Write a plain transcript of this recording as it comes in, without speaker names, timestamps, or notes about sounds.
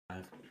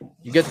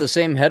You get the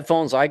same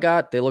headphones I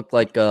got? They look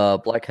like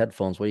black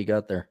headphones. What you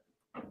got there?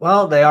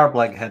 Well, they are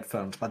black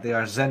headphones, but they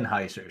are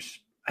Sennheisers.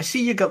 I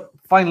see you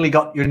finally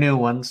got your new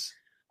ones.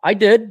 I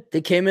did.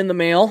 They came in the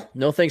mail.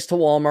 No thanks to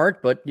Walmart,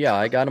 but yeah,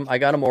 I got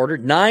them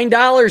ordered.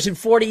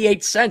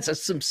 $9.48.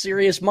 That's some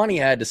serious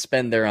money I had to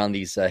spend there on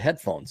these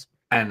headphones.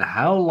 And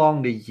how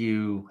long did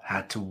you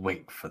had to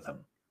wait for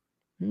them?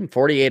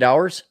 48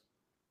 hours.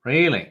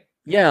 Really?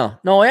 Yeah.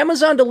 No,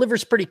 Amazon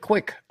delivers pretty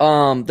quick.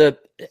 And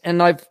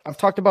I've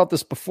talked about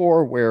this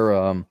before where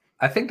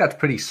I think that's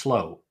pretty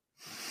slow.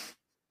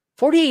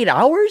 48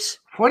 hours?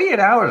 48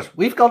 hours.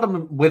 We've got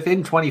them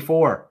within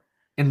 24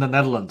 in the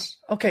Netherlands.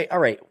 Okay, all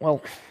right.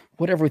 Well,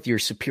 whatever with your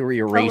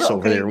superior race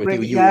over there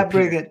with you. Yeah,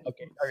 bring it.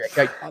 Okay,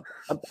 all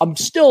right. I'm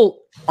still.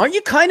 Aren't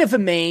you kind of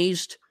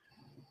amazed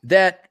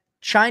that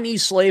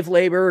Chinese slave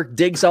labor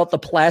digs out the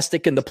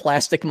plastic in the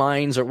plastic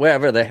mines or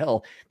wherever the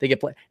hell they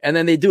get, and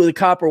then they do the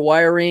copper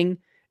wiring,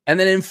 and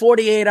then in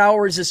 48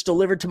 hours it's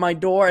delivered to my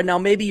door. And now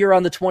maybe you're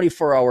on the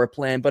 24-hour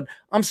plan, but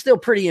I'm still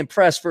pretty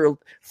impressed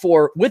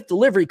for with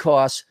delivery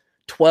costs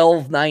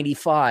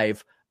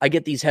 $12.95. I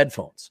get these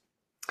headphones.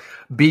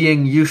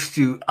 Being used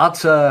to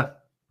utter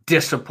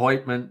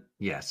disappointment,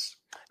 yes.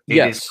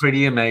 It is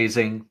pretty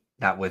amazing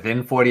that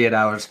within 48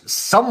 hours,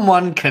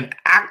 someone can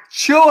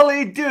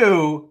actually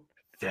do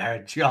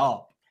their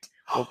job.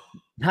 Well,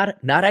 not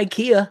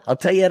IKEA, I'll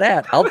tell you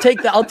that. I'll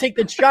take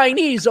the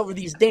Chinese over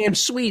these damn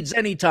Swedes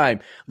anytime.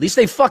 At least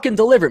they fucking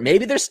deliver.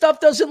 Maybe their stuff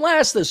doesn't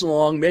last this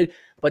long,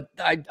 but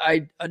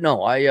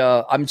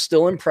I'm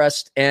still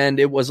impressed, and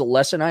it was a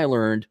lesson I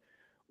learned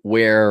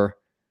where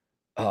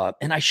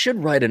and I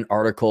should write an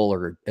article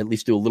or at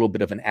least do a little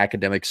bit of an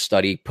academic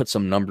study, put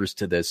some numbers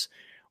to this,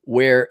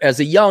 where as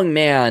a young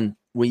man,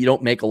 when you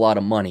don't make a lot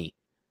of money,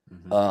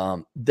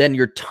 then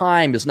your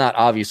time is not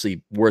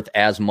obviously worth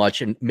as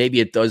much. And maybe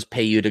it does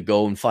pay you to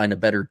go and find a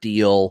better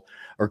deal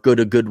or go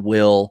to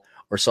Goodwill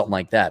or something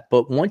like that.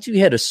 But once you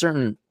hit a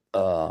certain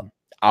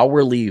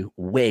hourly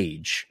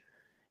wage,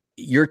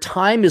 your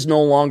time is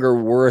no longer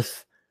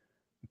worth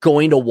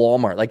going to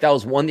Walmart. Like that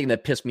was one thing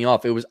that pissed me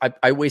off. It was,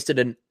 I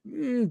wasted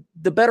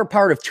the better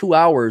part of 2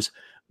 hours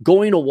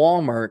going to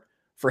Walmart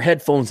for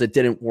headphones that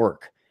didn't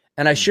work.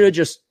 And I should have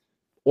just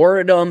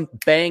ordered them,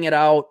 bang it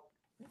out,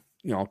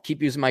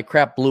 keep using my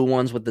crap blue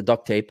ones with the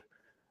duct tape.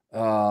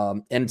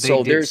 And they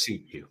so there's,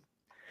 suit you.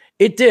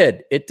 It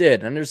did.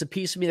 And there's a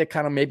piece of me that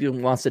kind of maybe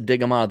wants to dig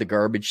them out of the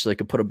garbage so I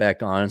could put them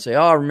back on and say,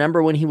 oh,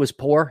 remember when he was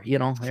poor? There,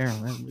 look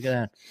at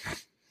that.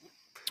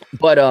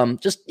 But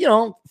just,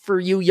 for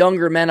you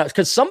younger men,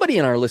 because somebody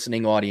in our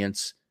listening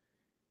audience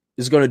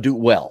is going to do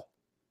well.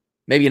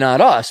 Maybe not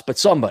us, but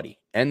somebody.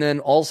 And then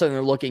all of a sudden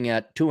they're looking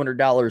at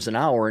 $200 an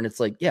hour. And it's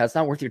like, yeah, it's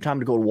not worth your time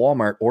to go to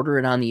Walmart, order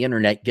it on the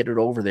internet, get it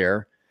over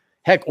there.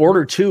 Heck,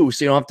 order two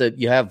so you don't have to,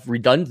 you have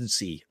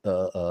redundancy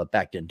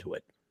backed into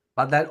it.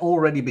 But that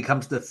already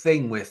becomes the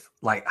thing with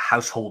like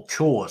household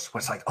chores where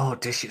it's like, oh,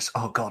 dishes.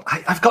 Oh, God,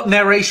 I've got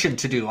narration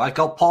to do. I've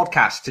got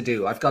podcasts to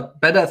do. I've got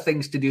better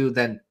things to do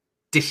than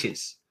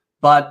dishes.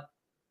 But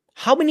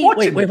how many?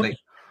 Wait.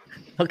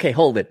 Okay,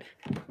 hold it.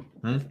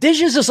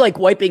 Dishes is like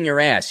wiping your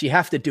ass. You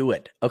have to do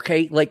it.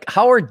 Okay, like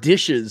how are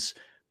dishes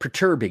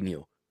perturbing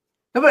you?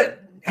 No,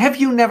 but have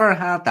you never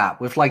had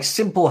that with like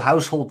simple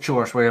household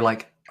chores where you're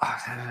like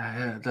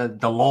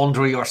the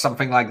laundry or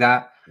something like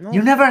that? No.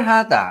 You never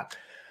had that.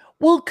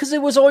 Well, because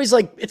it was always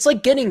like, it's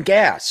like getting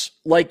gas.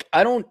 Like,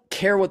 I don't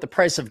care what the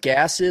price of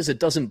gas is. It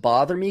doesn't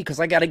bother me because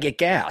I got to get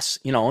gas.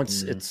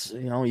 It's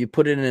you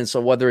put it in. So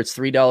whether it's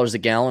 $3 a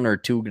gallon or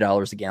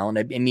 $2 a gallon,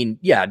 I mean,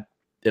 yeah,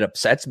 it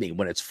upsets me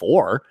when it's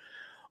 $4,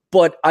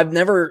 but I've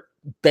never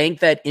banked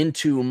that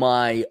into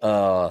my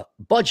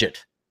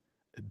budget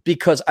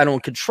because I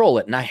don't control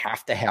it and I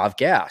have to have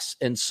gas.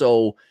 And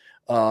so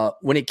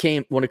when it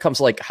comes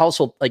to like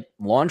household, like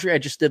laundry, I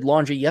just did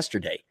laundry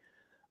yesterday.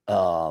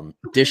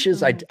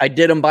 Dishes, I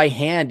did them by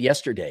hand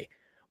yesterday,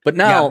 but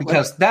now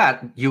because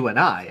that you and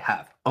I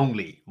have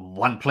only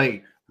one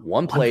plate,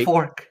 one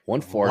fork,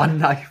 one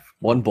knife,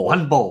 one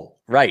bowl.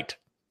 Right.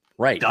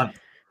 Done.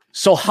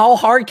 So how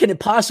hard can it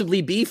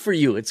possibly be for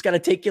you? It's got to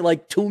take you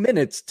like 2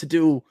 minutes to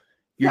do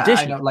your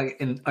dishes. I know, like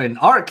in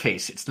our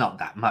case, it's not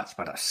that much,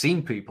 but I've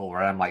seen people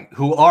where I'm like,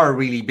 who are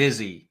really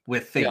busy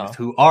with things,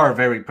 who are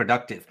very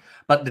productive,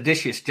 but the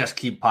dishes just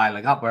keep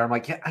piling up. Where I'm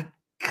like, yeah, I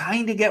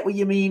kind of get what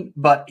you mean,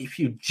 but if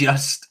you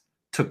just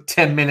took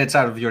 10 minutes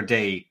out of your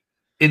day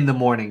in the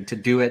morning to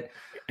do it,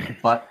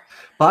 but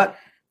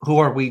who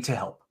are we to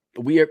help?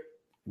 We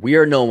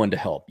are no one to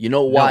help. You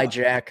know why,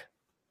 Jack?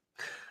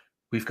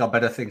 We've got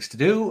better things to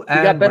do,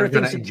 and we're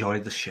going to enjoy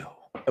the show.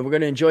 And we're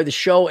going to enjoy the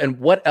show. And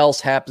what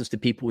else happens to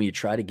people when you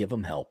try to give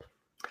them help?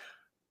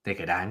 They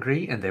get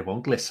angry and they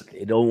won't listen.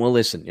 They don't want to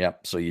listen.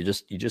 Yep. So you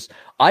just.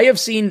 I have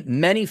seen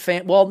many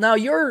Well, now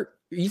are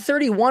you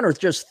 31 or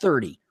just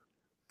 30?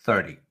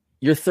 30.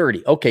 You're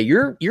 30. Okay,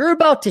 you're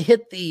about to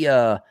hit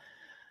the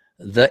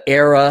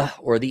era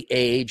or the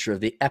age or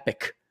the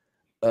epic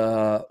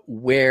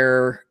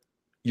where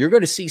you're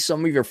going to see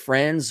some of your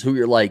friends who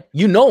you're like,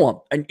 them,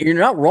 and you're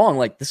not wrong.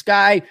 Like this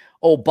guy,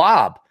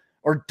 Bob,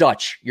 or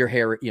Dutch, your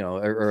Harry,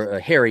 or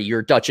Harry,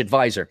 your Dutch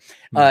advisor.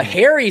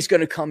 Harry's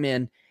going to come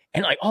in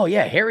and like, oh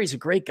yeah, Harry's a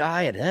great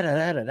guy,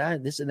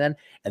 and this and then,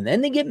 and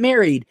then they get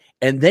married,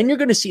 and then you're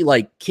going to see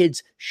like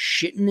kids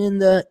shitting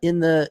in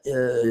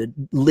the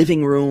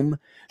living room.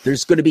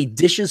 There's going to be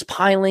dishes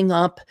piling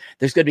up.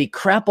 There's going to be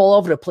crap all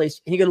over the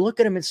place, and you're going to look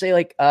at him and say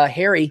like,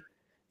 Harry,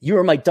 you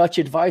are my Dutch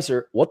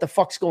advisor. What the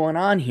fuck's going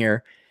on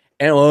here?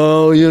 And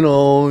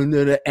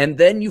and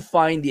then you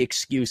find the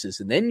excuses,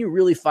 and then you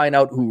really find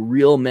out who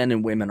real men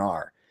and women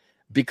are,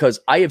 because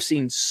I have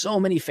seen so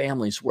many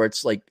families where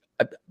it's like.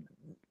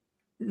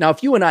 Now,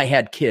 if you and I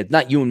had kids,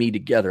 not you and me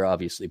together,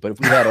 obviously, but if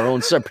we had our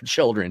own separate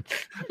children.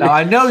 Now,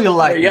 I know you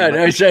like yeah,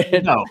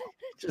 me, no,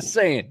 just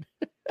saying.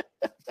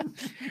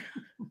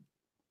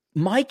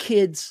 My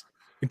kids,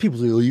 and people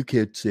say, oh, you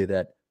can't say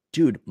that.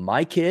 Dude,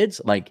 my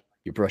kids, like,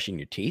 you're brushing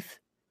your teeth,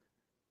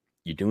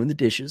 you're doing the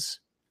dishes,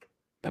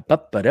 and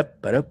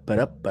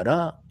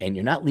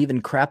you're not leaving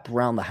crap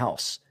around the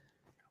house.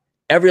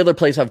 Every other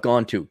place I've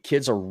gone to,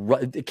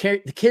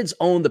 the kids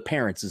own the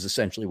parents is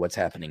essentially what's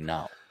happening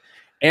now.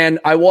 And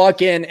I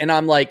walk in and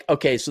I'm like,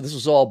 okay, so this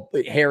is all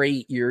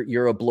Harry,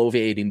 you're a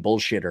bloviating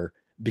bullshitter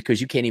because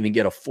you can't even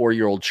get a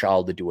 4-year-old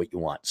child to do what you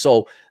want.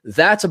 So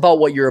that's about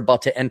what you're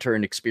about to enter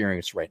and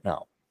experience right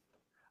now.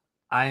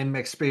 I'm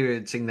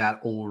experiencing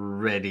that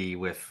already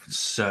with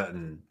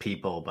certain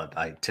people, but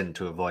I tend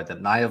to avoid them.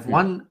 And I have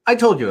one, I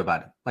told you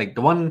about it, like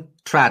the one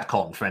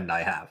TradCon friend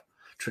I have,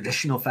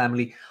 traditional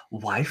family,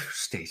 wife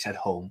stays at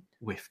home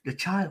with the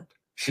child.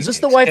 Is this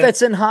the wife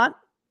that's in Hot?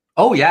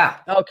 Oh, yeah.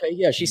 Okay,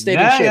 yeah, she stayed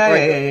in shape.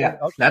 Yeah.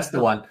 Okay, that's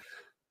the one.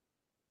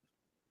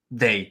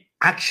 They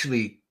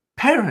actually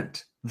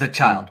parent the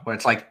child, where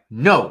it's like,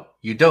 no,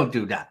 you don't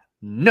do that.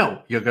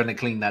 No, you're going to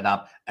clean that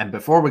up. And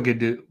before we're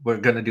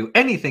going to do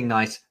anything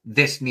nice,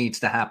 this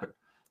needs to happen.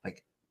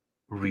 Like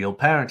real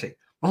parenting.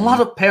 A lot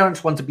of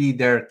parents want to be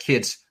their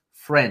kid's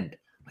friend.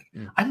 Like,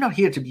 I'm not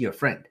here to be your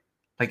friend.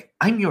 Like,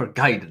 I'm your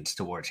guidance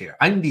towards here.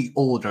 I'm the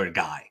older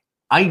guy.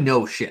 I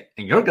know shit,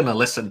 and you're going to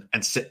listen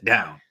and sit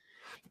down.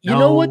 You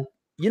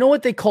know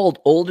what they called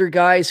older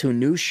guys who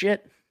knew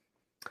shit?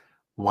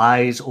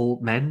 Wise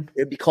old men.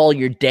 It'd be called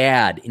your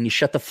dad, and you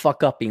shut the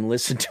fuck up and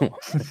listen to him.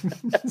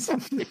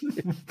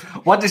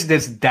 What is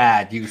this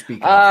dad you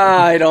speak of?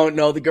 I don't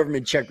know. The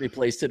government check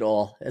replaced it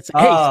all.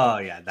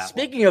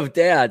 Speaking of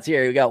dads,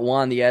 here we got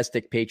Juan, the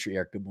Aztec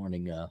patriarch. Good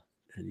morning.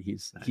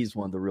 He's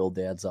one of the real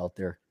dads out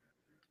there.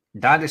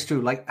 That is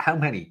true. Like how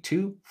many?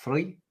 2,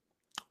 3?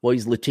 Well,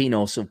 he's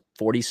Latino, so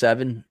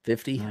 47,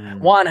 50.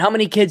 Juan, how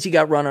many kids you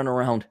got running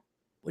around?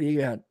 What do you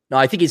got? No,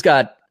 I think he's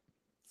got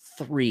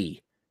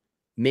 3,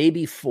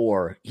 maybe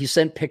 4. He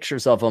sent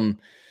pictures of them,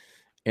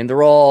 and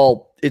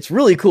it's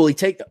really cool.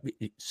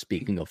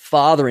 Speaking of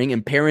fathering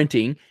and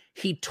parenting,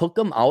 he took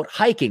them out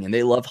hiking, and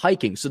they love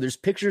hiking. So there's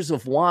pictures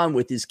of Juan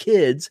with his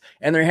kids,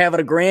 and they're having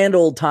a grand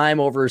old time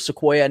over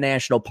Sequoia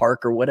National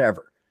Park or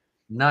whatever.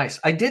 Nice.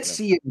 I did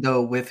see it,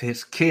 though, with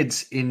his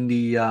kids in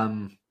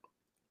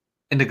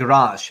the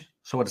garage,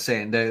 so to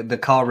say, in the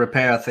car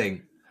repair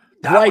thing.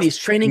 Right, he's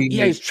training.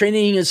 Yeah, he's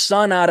training his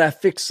son how to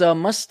fix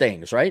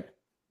Mustangs, right?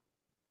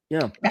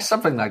 Yeah,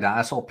 something like that.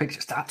 I saw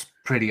pictures. That's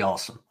pretty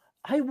awesome.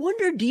 I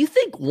wonder, do you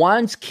think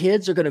Juan's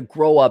kids are going to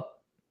grow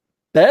up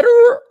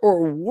better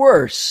or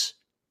worse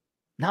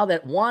now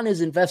that Juan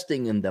is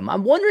investing in them?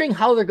 I'm wondering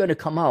how they're going to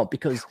come out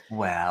because,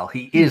 well,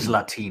 he is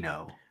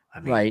Latino,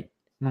 right?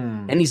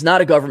 And he's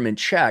not a government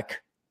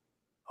check.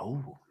 Oh,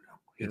 no,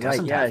 he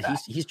doesn't. Right, yeah,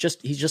 he's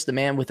just a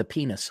man with a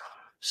penis.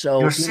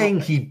 So you're saying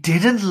he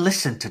didn't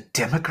listen to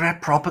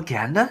Democrat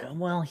propaganda?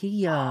 Well,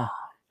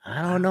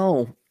 I don't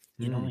know.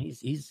 You know,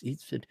 he's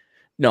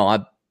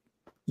no.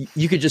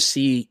 You could just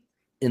see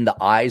in the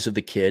eyes of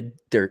the kid,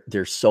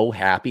 they're so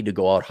happy to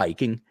go out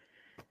hiking,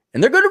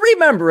 and they're going to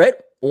remember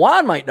it.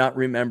 Juan might not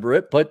remember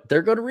it, but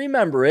they're going to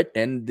remember it,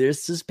 and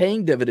this is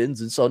paying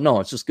dividends. And so, no,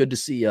 it's just good to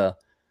see a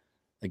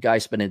guy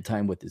spending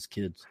time with his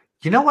kids.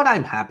 You know what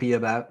I'm happy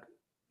about?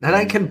 That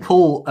I can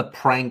pull a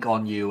prank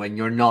on you and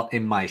you're not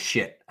in my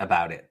shit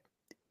about it.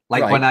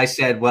 Like when I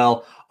said,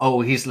 well,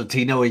 oh, he's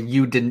Latino, and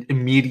you didn't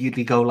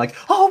immediately go like,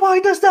 oh, why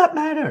does that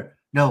matter?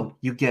 No,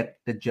 you get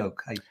the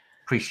joke. I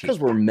appreciate it. Because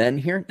we're men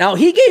here. Now,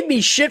 he gave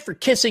me shit for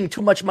kissing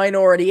too much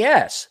minority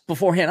ass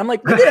beforehand. I'm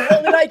like, when the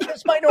hell did I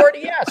kiss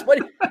minority ass?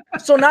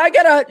 So now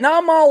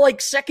I'm all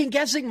like second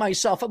guessing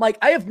myself. I'm like,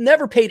 I have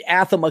never paid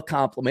Atham a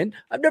compliment.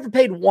 I've never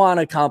paid Juan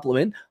a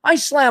compliment. I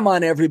slam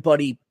on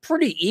everybody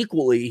pretty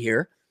equally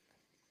here.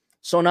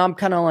 So now I'm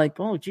kind of like,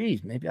 oh,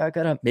 geez, maybe I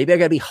gotta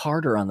be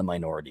harder on the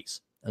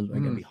minorities. I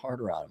gotta be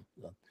harder on them.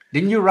 So.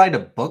 Didn't you write a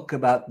book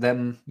about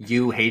them,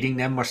 you hating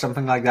them or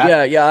something like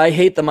that? Yeah. I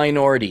Hate the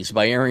Minorities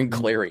by Aaron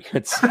Clarey.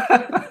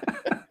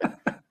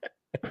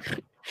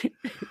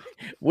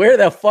 Where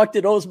the fuck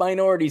did those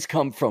minorities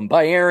come from?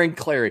 By Aaron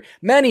Clarey.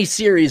 Many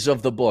series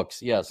of the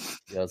books. Yes.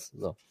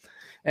 So.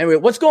 Anyway,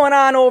 what's going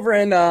on over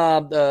in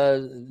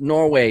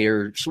Norway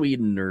or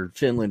Sweden or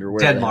Finland or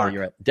wherever Denmark.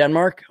 You're at?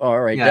 Denmark? Oh,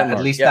 all right. Yeah, Denmark.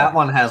 At least that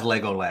one has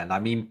Legoland. I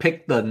mean,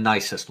 pick the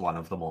nicest one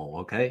of them all,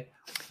 okay?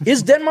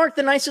 Is Denmark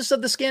the nicest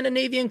of the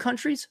Scandinavian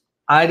countries?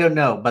 I don't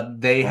know, but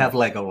they have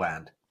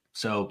Legoland.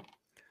 So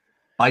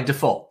by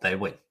default, they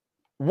win.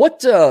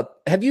 What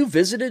have you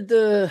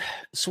visited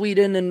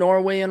Sweden and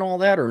Norway and all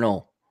that, or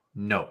no?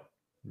 No,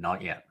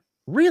 not yet.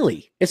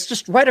 Really? It's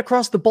just right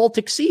across the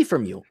Baltic Sea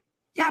from you.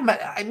 Yeah,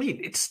 but I mean,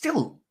 it's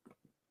still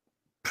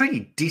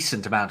pretty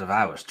decent amount of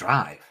hours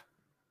drive.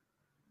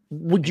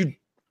 Wouldn't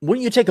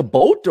you take a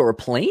boat or a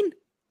plane?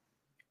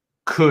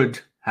 Could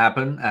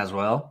happen as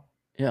well.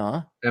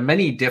 Yeah. There are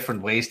many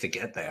different ways to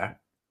get there.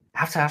 I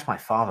have to ask my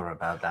father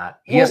about that.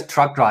 He has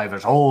truck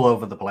drivers all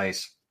over the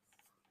place.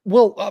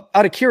 Well,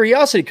 out of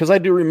curiosity, because I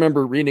do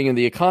remember reading in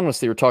The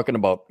Economist, they were talking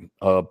about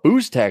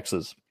booze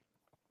taxes.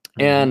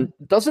 And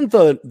doesn't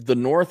the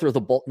North or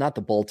not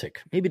the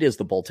Baltic, maybe it is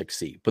the Baltic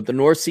Sea, but the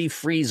North Sea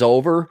freeze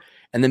over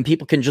and then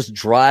people can just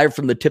drive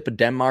from the tip of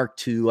Denmark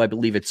to, I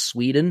believe it's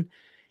Sweden.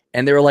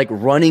 And they were like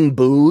running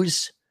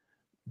booze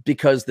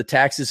because the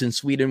taxes in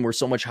Sweden were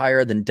so much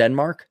higher than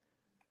Denmark.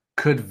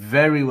 Could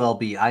very well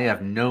be. I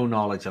have no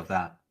knowledge of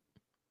that.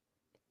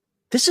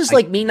 This is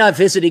like me not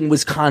visiting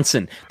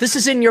Wisconsin. This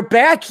is in your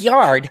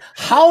backyard.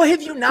 How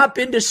have you not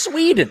been to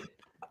Sweden?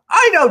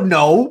 I don't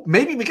know.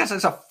 Maybe because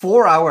it's a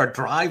 4-hour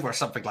drive or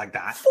something like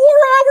that. 4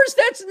 hours?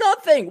 That's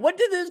nothing. What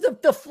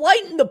did the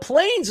flight and the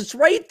planes? It's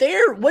right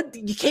there. What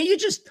can't you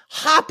just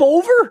hop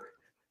over?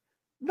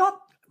 Not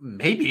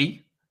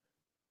maybe.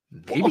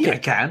 Maybe I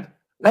can.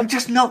 I'm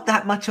just not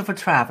that much of a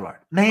traveler.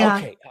 May I?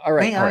 Okay. All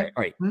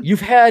right. You've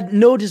had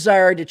no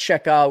desire to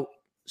check out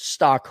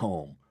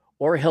Stockholm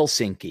or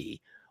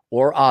Helsinki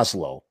or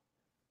Oslo.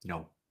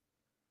 No.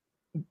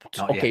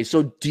 Okay,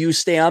 so do you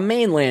stay on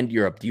mainland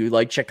Europe? Do you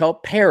like check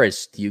out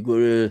Paris? Do you go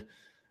to,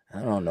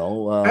 I don't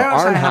know,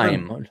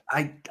 Arnhem?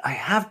 I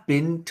have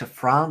been to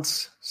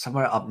France,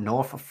 somewhere up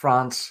north of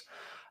France.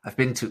 I've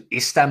been to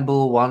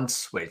Istanbul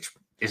once, which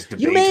is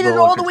debatable. You made it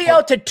all the way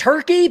out to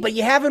Turkey, but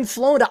you haven't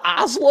flown to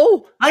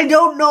Oslo? I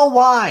don't know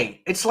why.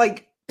 It's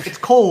like, it's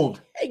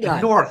cold. Hang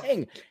on. North.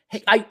 Hey,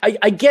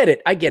 I get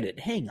it.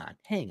 Hang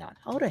on.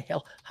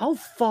 How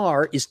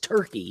far is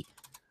Turkey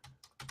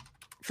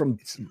from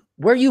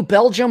where are you,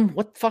 Belgium?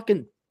 What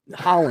fucking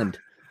Holland?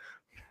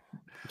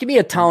 Give me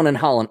a town in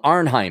Holland.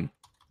 Arnhem.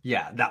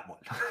 Yeah, that one.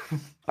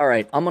 All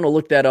right, I'm gonna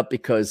look that up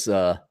because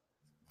I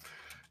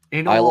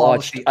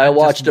watched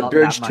A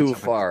Bridge Too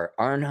Far.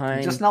 Arnhem.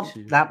 I'm just not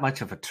that much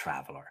of a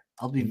traveler.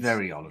 I'll be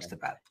very honest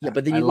about that. Yeah,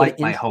 but then you like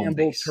my home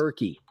base,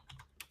 Turkey.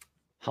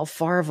 How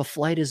far of a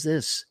flight is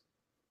this?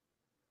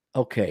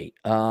 Okay.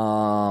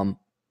 All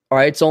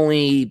right, it's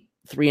only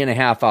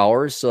 3.5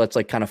 hours, so that's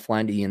like kind of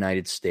flying to the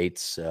United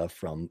States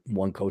from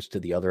one coast to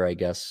the other, I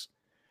guess.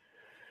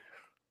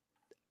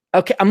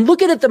 Okay, I'm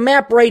looking at the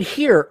map right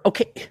here.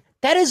 Okay,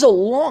 that is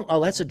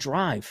that's a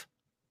drive.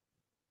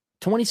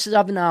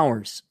 27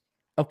 hours.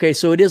 Okay,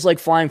 so it is like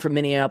flying from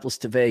Minneapolis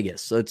to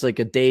Vegas. So it's like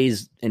a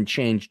day's and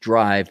change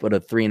drive, but a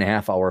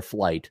 3.5 hour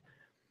flight.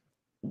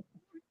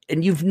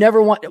 And you've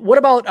never what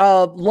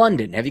about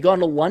London? Have you gone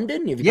to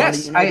London?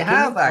 Yes, I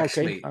have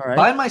actually. Okay. All right.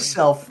 By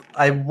myself.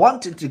 I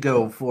wanted to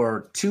go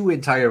for 2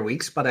 entire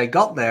weeks, but I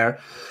got there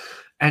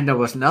and there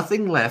was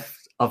nothing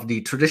left of the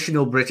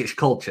traditional British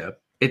culture.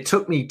 It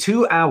took me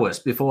 2 hours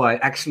before I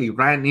actually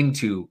ran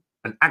into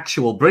an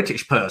actual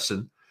British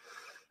person.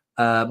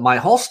 My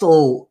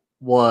hostel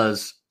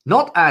was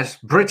not as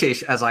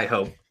British as I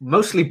hoped,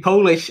 mostly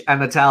Polish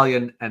and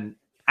Italian and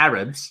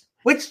Arabs,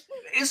 which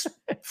is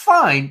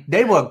fine.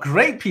 They were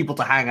great people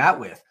to hang out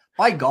with.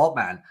 My God,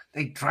 man,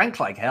 they drank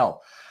like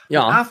hell.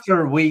 Yeah.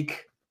 After a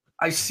week,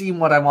 I seen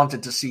what I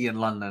wanted to see in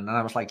London, and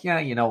I was like, yeah,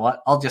 you know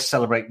what? I'll just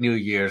celebrate New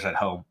Year's at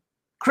home.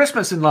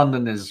 Christmas in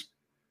London it's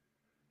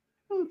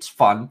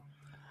fun.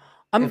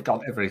 They've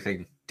got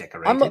everything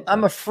decorated.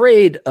 I'm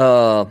afraid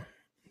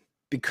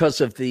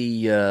because of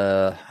the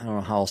I don't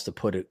know how else to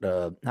put it,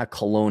 not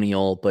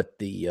colonial, but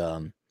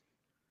the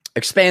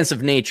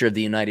expansive nature of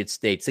the United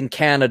States and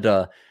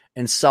Canada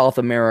and South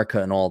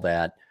America and all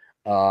that.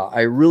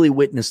 I really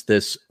witnessed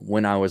this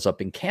when I was up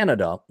in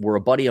Canada, where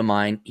a buddy of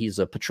mine, he's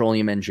a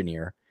petroleum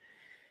engineer,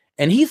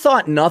 and he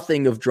thought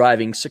nothing of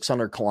driving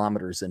 600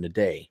 kilometers in a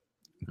day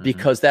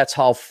because that's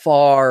how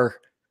far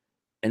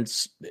and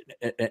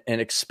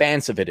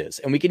expansive it is.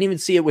 And we can even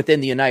see it within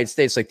the United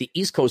States. Like the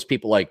East Coast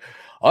people, like,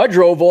 I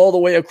drove all the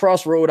way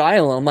across Rhode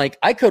Island. I'm like,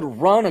 I could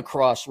run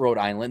across Rhode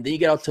Island. Then you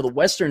get out to the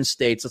Western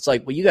states. It's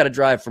like, well, you got to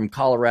drive from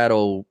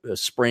Colorado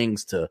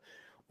Springs to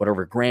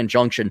whatever, Grand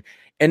Junction.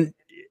 And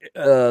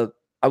I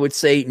would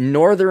say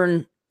North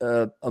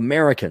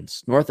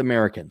Americans,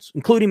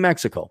 including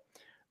Mexico,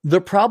 they're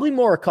probably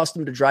more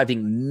accustomed to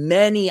driving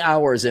many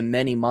hours and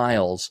many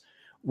miles.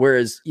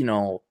 Whereas,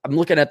 I'm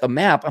looking at the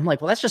map. I'm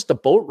like, well, that's just a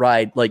boat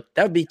ride. Like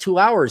that would be 2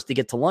 hours to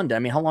get to London. I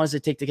mean, how long does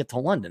it take to get to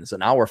London? It's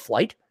an hour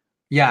flight.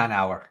 Yeah, an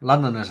hour.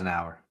 London is an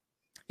hour.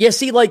 Yeah.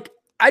 See, like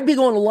I'd be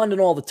going to London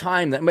all the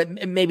time.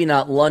 Maybe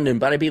not London,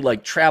 but I'd be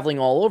like traveling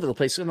all over the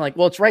place. And I'm like,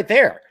 well, it's right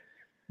there.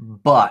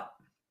 But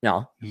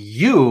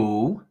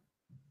you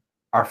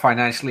are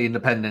financially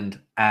independent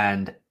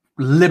and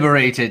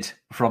liberated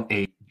from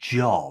a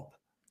job.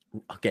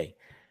 Okay.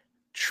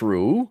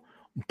 True.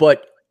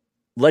 But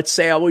let's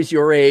say I was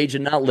your age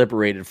and not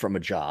liberated from a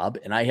job,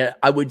 and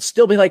I would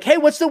still be like, hey,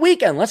 what's the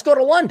weekend? Let's go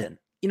to London,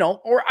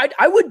 or I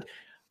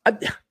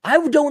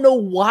don't know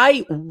why.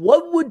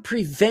 What would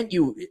prevent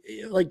you?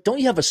 Like, don't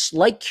you have a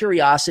slight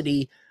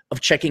curiosity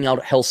of checking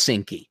out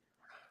Helsinki?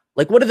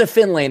 Like, what do the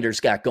Finlanders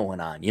got going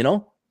on?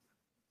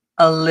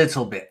 A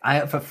little bit. I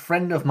have a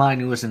friend of mine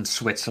who is in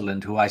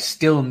Switzerland who I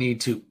still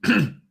need to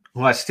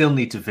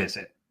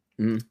visit.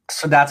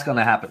 So that's going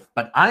to happen.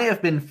 But I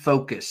have been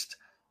focused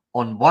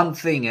on one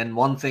thing and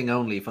one thing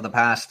only for the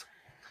past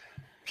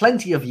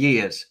plenty of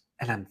years,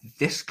 and I'm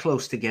this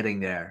close to getting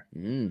there.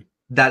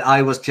 That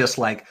I was just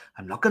like,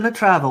 I'm not going to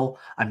travel.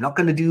 I'm not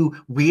going to do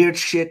weird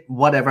shit,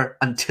 whatever,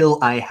 until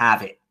I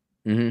have it.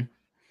 And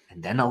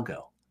then I'll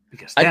go.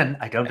 Because then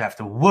I don't have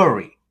to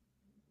worry.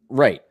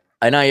 Right.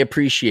 And I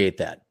appreciate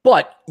that.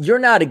 But you're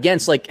not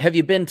against, like, have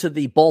you been to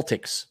the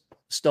Baltics?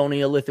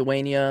 Estonia,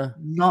 Lithuania?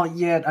 Not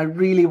yet. I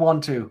really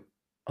want to.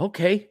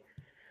 Okay.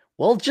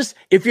 Well, just,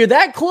 if you're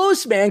that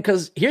close, man,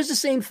 because here's the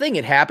same thing.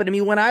 It happened to me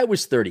when I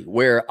was 30,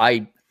 where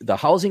the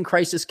housing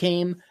crisis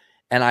came,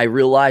 and I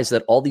realized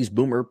that all these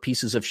boomer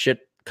pieces of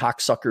shit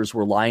cocksuckers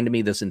were lying to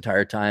me this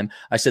entire time.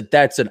 I said,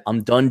 that's it.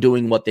 I'm done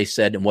doing what they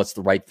said and what's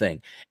the right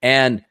thing.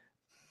 And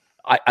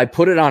I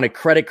put it on a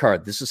credit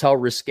card. This is how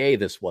risque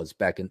this was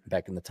back in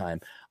the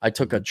time. I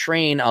took a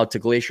train out to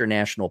Glacier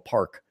National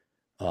Park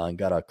and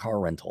got a car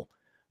rental.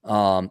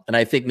 And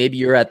I think maybe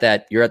you're at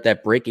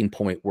that breaking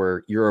point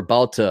where you're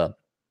about to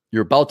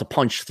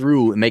punch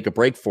through and make a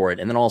break for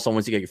it. And then all of a sudden,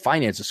 once you get your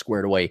finances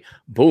squared away,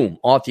 boom,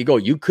 off you go.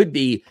 You could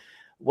be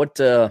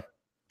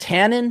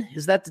Tallinn,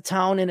 is that the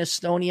town in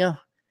Estonia?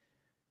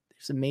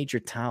 There's a major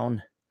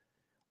town.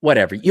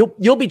 Whatever.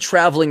 You'll be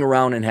traveling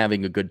around and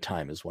having a good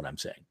time is what I'm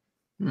saying.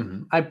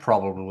 I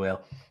probably will.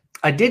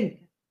 I did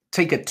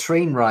take a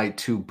train ride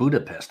to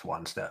Budapest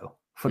once, though,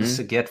 for the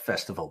Sziget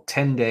Festival.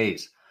 10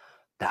 days.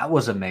 That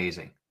was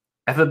amazing.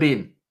 Ever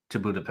been to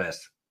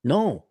Budapest?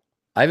 No,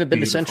 I haven't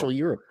been to Central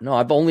Europe. No,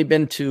 I've only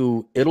been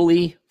to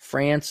Italy,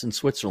 France, and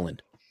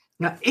Switzerland.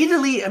 Now,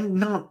 Italy, I'm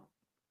not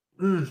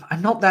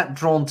that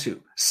drawn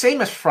to.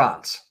 Same as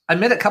France. I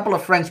met a couple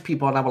of French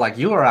people, and I was like,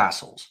 you are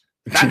assholes.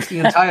 That's the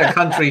entire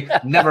country.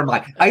 Never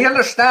mind. I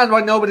understand why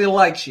nobody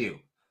likes you.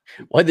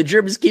 Why the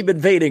Germans keep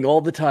invading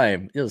all the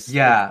time. Yes.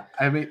 Yeah,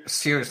 I mean,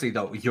 seriously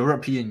though,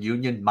 European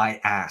Union,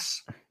 my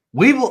ass.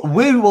 We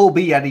will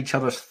be at each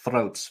other's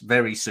throats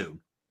very soon.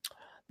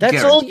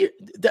 That's all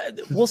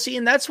we'll see,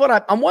 and that's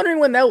what I'm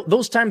wondering when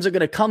those times are going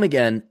to come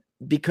again,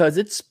 because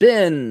it's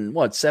been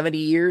 70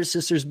 years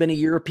since there's been a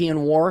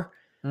European war.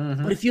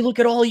 But if you look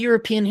at all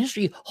European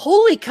history,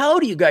 holy cow,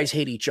 do you guys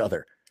hate each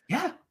other?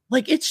 Yeah.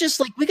 Like, it's just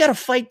like, we got to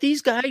fight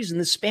these guys and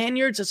the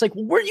Spaniards. It's like,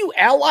 were you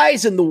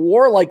allies in the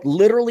war like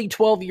literally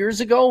 12 years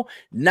ago?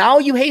 Now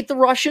you hate the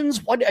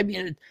Russians? What? I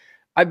mean,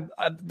 I'm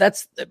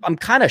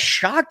kind of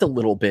shocked a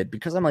little bit,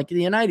 because I'm like,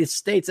 the United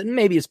States, and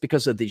maybe it's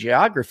because of the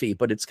geography,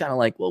 but it's kind of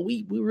like, well,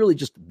 we really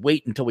just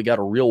wait until we got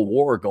a real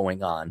war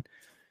going on,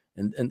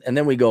 and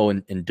then we go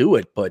and do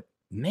it. But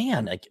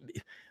man, like,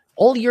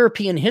 all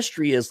European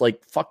history is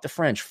like, fuck the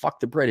French, fuck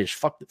the British,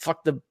 fuck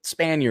the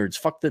Spaniards,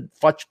 fuck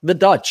the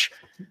Dutch.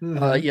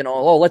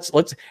 Let's,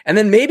 and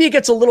then maybe it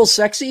gets a little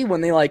sexy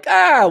when they like,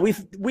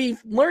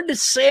 we've learned to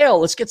sail.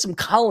 Let's get some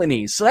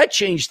colonies. So that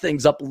changed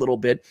things up a little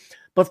bit.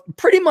 But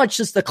pretty much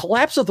just the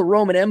collapse of the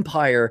Roman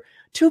Empire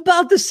to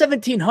about the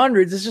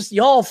 1700s is just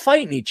y'all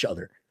fighting each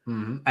other.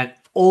 And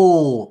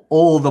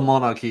all the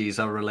monarchies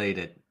are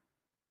related.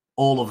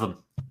 All of them.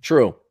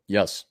 True.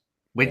 Yes.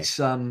 Which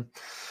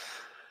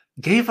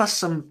gave us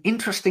some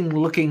interesting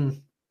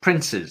looking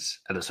princes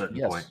at a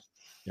certain point.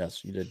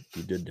 Yes, you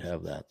did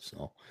have that.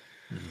 So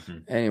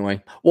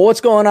anyway, well,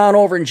 what's going on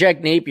over in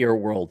Jack Napier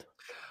world?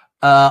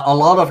 A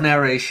lot of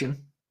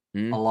narration. A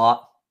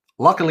lot.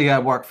 Luckily, I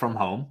work from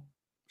home.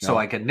 So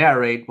I can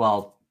narrate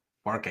while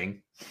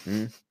working.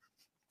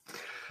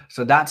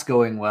 So that's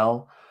going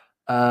well.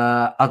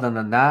 Other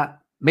than that,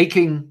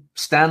 making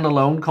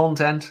standalone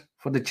content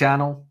for the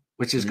channel,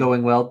 which is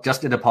going well.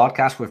 Just did a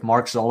podcast with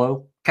Mark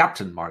Zollo,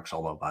 Captain Mark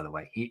Zollo, by the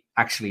way. He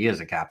actually is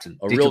a captain.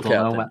 A real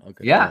captain.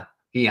 Okay. Yeah,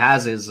 he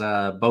has his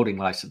boating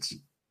license,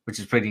 which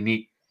is pretty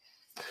neat.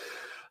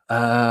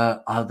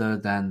 Other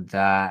than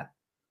that,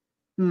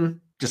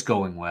 just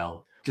going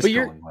well.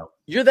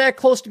 You're that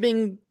close to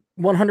being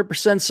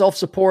 100%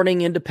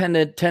 self-supporting,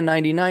 independent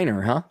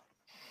 1099er, huh?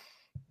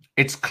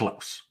 It's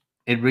close.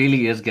 It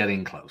really is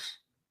getting close.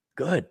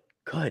 Good.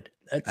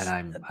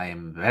 And I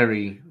am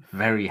very,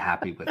 very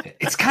happy with it.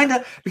 It's kind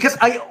of because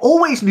I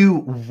always knew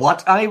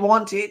what I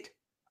wanted.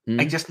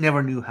 I just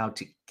never knew how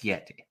to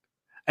get it.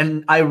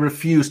 And I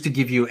refuse to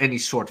give you any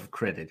sort of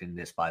credit in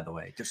this, by the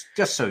way,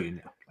 just so you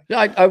know.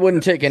 I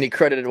wouldn't take any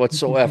credit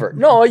whatsoever.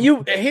 No,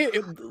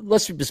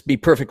 let's just be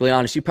perfectly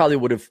honest. You probably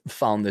would have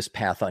found this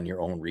path on your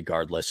own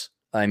regardless.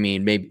 I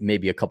mean,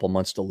 maybe a couple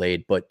months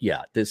delayed, but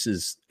yeah, this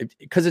is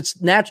because it's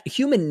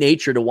human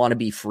nature to want to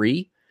be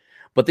free.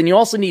 But then you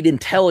also need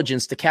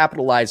intelligence to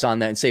capitalize on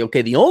that and say,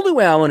 okay, the only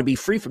way I want to be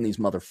free from these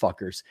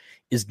motherfuckers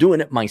is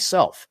doing it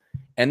myself.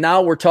 And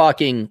now we're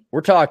talking,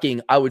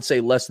 I would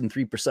say less than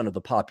 3% of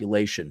the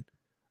population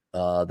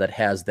that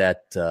has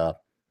that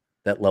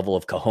level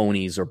of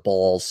cojones or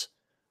balls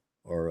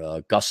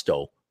or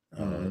gusto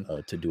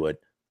to do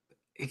it.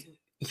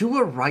 You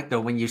were right,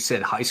 though, when you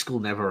said high school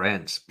never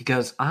ends,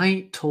 because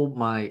I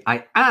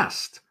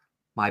asked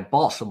my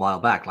boss a while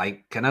back,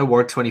 like, can I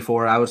work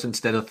 24 hours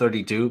instead of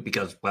 32?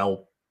 Because,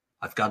 well,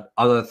 I've got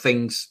other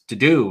things to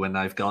do and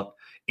I've got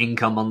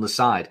income on the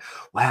side.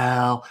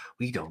 Well,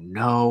 we don't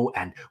know.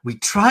 And we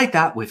tried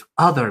that with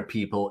other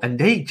people and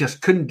they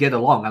just couldn't get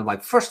along. I'm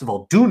like, first of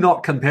all, do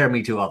not compare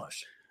me to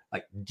others.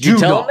 Like, did you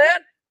tell him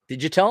that?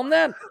 Did you tell him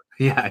that?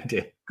 Yeah, I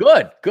did.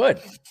 Good.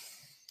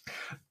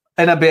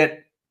 And a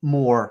bit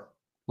more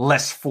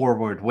less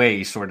forward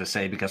way, sort of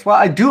say, because, well,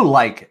 I do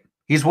like it.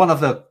 He's one of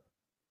the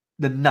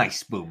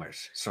nice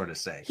boomers, sort of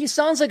say. He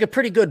sounds like a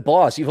pretty good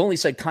boss. You've only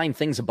said kind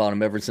things about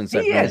him ever since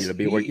I've known you to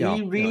be.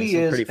 He really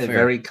is a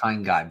very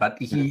kind guy, but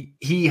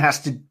he has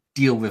to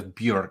deal with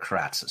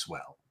bureaucrats as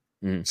well.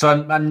 So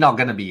I'm not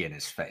going to be in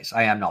his face.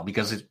 I am not,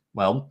 because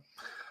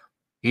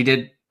he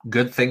did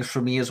good things for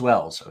me as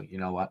well. So you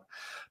know what?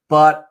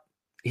 But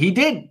he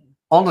did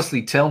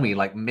honestly tell me,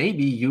 like,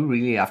 maybe you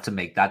really have to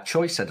make that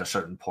choice at a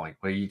certain point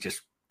where you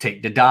just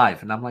take the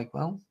dive. And I'm like,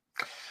 well,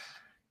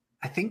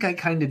 I think I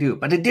kind of do.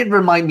 But it did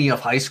remind me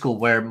of high school,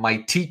 where my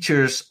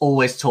teachers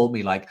always told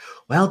me, like,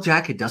 well,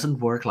 Jack, it doesn't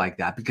work like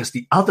that because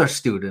the other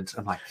students.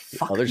 I'm like,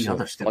 fuck the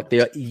other students.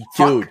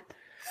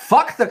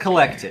 Fuck the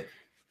collective.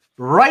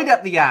 Right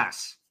up the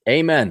ass.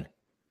 Amen.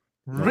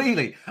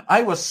 Really.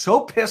 I was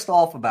so pissed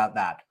off about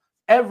that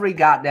every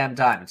goddamn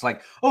time. It's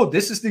like, oh,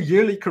 this is the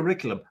yearly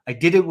curriculum. I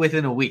did it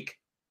within a week.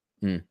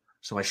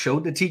 So I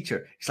showed the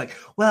teacher. He's like,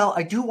 well,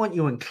 I do want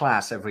you in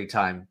class every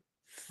time.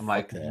 I'm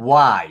like,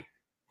 why?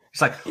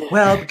 He's like,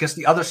 well, because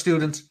the other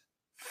students,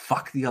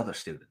 fuck the other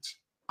students.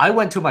 I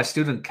went to my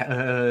student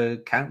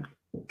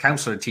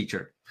counselor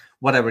teacher,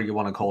 whatever you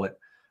want to call it.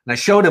 And I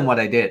showed him what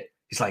I did.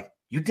 He's like,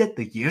 you did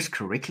the year's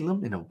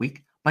curriculum in a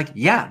week? I'm like,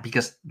 yeah,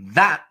 because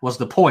that was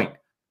the point.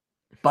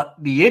 But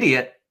the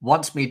idiot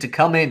wants me to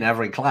come in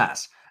every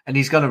class and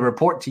he's going to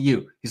report to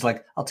you. He's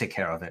like, I'll take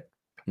care of it.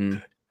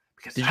 Good.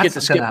 Did you get to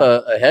skip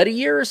ahead a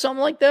year or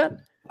something like that?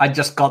 I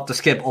just got to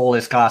skip all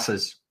his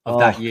classes of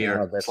that year.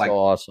 God, that's so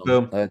awesome.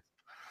 Boom.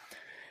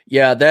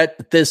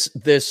 This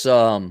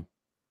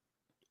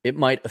it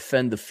might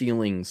offend the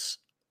feelings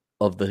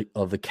of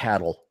the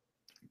cattle.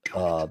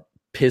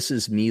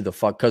 Pisses me the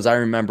fuck, because I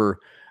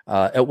remember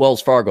at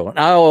Wells Fargo, and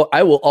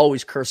I will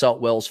always curse out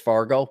Wells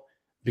Fargo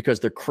because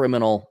they're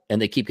criminal and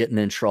they keep getting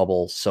in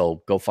trouble.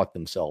 So go fuck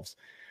themselves.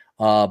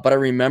 But I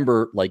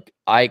remember, like,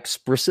 I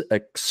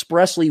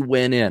expressly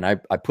went in. I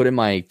put in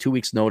my 2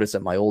 weeks notice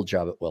at my old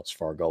job at Wells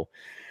Fargo.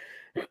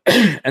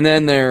 And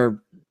then their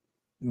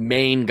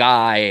main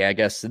guy, I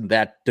guess, in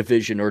that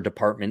division or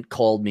department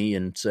called me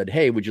and said,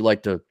 hey, would you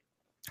like to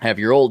have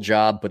your old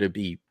job, but it'd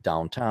be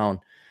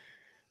downtown?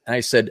 And I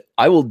said,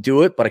 I will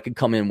do it, but I can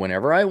come in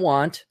whenever I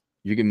want.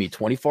 You give me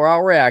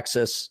 24-hour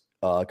access,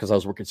 because I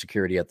was working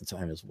security at the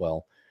time as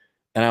well.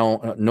 And I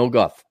don't, no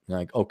guff. I'm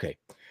like, okay.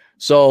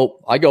 So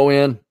I go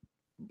in.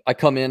 I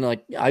come in,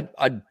 like,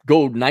 I'd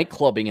go night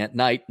clubbing at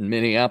night in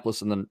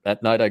Minneapolis, and then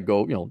at night I'd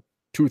go,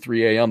 2,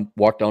 3 a.m.,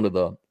 walk down to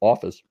the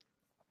office,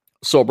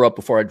 sober up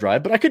before I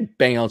drive, but I could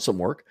bang out some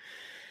work.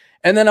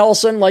 And then all of a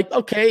sudden, like,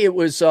 okay, it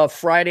was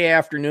Friday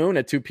afternoon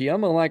at 2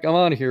 p.m. I'm like, I'm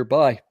out of here,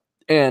 bye.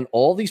 And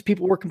all these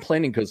people were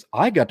complaining because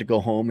I got to go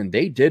home and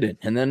they didn't.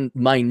 And then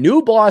my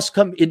new boss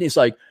come in, he's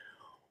like,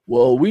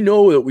 well, we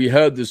know that we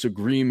had this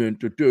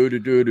agreement.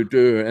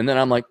 And then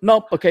I'm like,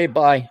 nope, okay,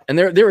 bye. And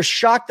they were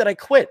shocked that I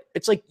quit.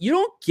 It's like, you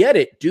don't get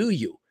it, do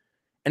you?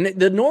 And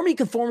the normie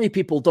conformity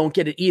people don't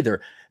get it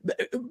either.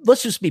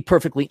 Let's just be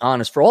perfectly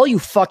honest. For all you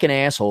fucking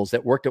assholes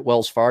that worked at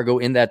Wells Fargo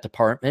in that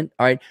department,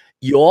 all right,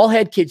 you all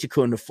had kids you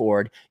couldn't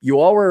afford. You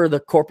all were the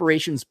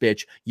corporation's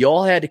bitch. You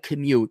all had to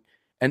commute.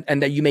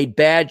 And that you made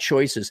bad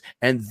choices.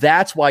 And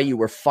that's why you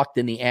were fucked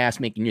in the ass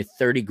making you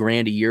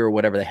 $30,000 a year or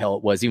whatever the hell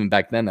it was. Even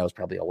back then, that was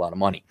probably a lot of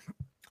money.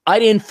 I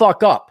didn't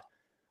fuck up.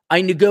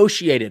 I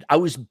negotiated. I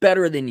was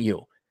better than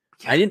you.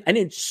 I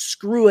didn't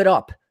screw it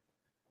up.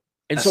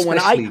 And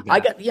especially so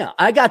when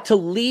I got to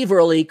leave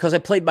early because I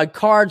played my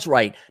cards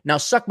right. Now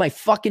suck my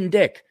fucking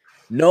dick.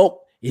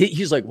 Nope.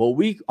 He's like, well,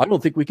 I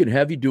don't think we can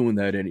have you doing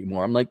that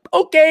anymore. I'm like,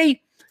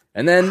 okay.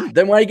 And then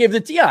when I gave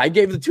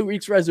the 2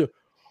 weeks resume.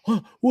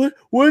 What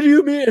do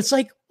you mean? It's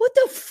like, what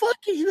the fuck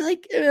are you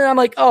like? And I'm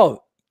like,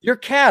 oh, you're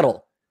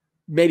cattle,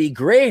 maybe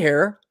gray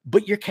hair,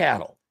 but you're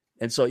cattle.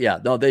 And so, yeah,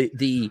 no,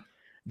 the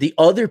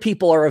other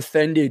people are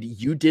offended.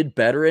 You did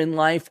better in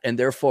life. And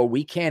therefore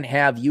we can't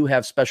have you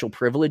have special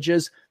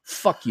privileges.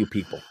 Fuck you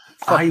people.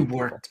 I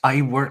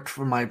worked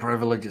for my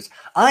privileges.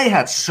 I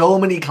had so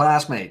many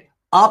classmates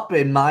up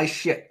in my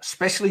shit,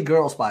 especially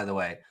girls, by the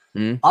way.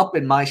 Up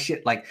in my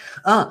shit, like,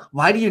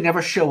 why do you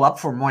never show up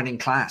for morning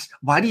class?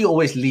 Why do you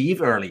always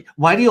leave early?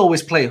 Why do you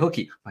always play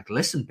hooky? I'm like,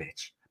 listen,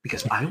 bitch,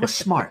 because I was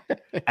smart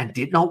and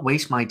did not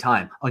waste my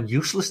time on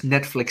useless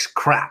Netflix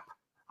crap.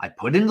 I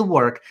put in the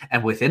work,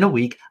 and within a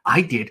week,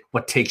 I did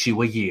what takes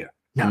you a year.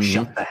 Now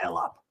shut the hell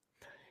up.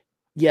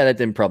 Yeah, that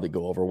didn't probably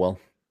go over well.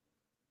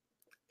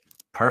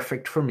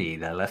 Perfect for me.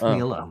 They left me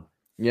alone.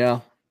 Yeah,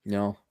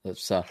 no,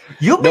 that's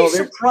you'll be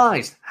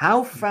surprised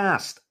how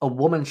fast a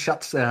woman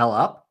shuts the hell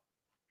up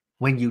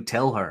when you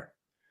tell her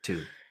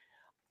to.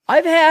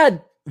 I've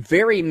had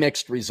very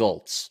mixed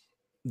results.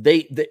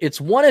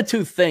 It's one of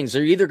two things.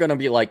 They're either going to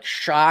be like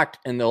shocked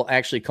and they'll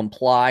actually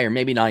comply, or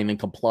maybe not even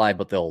comply,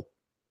 but they'll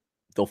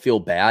feel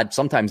bad,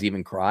 sometimes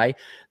even cry.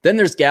 Then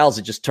there's gals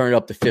that just turn it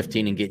up to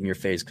 15 and get in your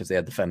face because they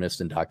had the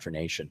feminist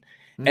indoctrination.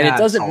 And it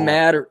doesn't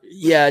matter.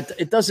 Yeah,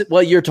 it doesn't.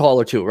 Well, you're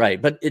taller too,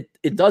 right? But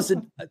it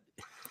doesn't.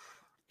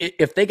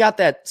 If they got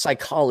that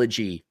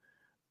psychology,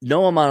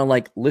 no amount of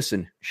like,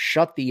 listen,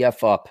 shut the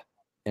F up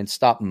and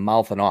stop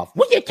mouthing off.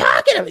 What are you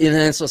talking about? And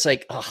then it's just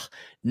like, ugh.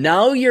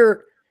 Now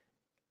you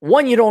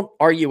don't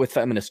argue with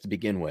feminists to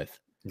begin with.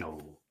 No.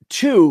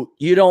 2,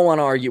 you don't want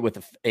to argue with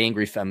an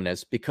angry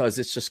feminist because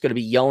it's just going to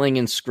be yelling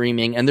and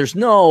screaming, and there's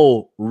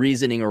no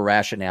reasoning or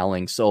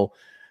rationaling. So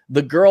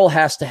the girl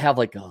has to have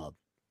like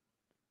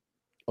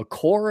a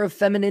core of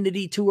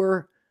femininity to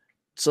her,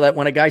 so that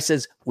when a guy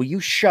says, "Will you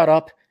shut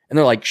up?" and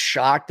they're like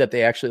shocked that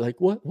they actually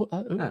like what?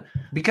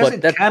 Because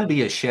it can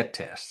be a shit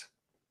test.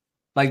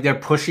 Like they're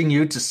pushing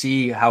you to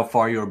see how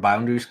far your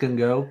boundaries can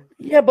go.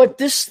 Yeah, but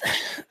this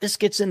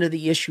gets into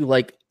the issue.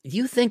 Like, do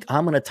you think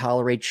I'm going to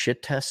tolerate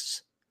shit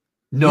tests?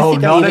 No,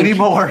 not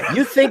anymore.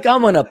 You think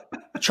I'm going to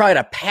try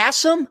to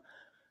pass them?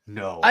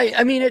 No.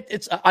 I mean,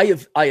 I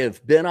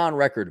have been on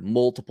record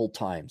multiple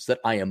times that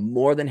I am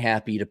more than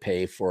happy to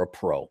pay for a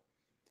pro,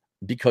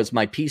 because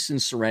my peace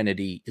and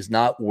serenity is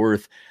not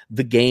worth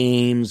the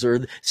games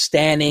or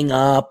standing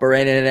up or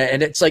anything.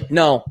 And it's like,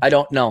 no, I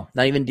don't know.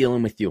 Not even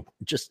dealing with you.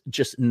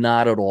 Just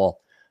not at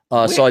all.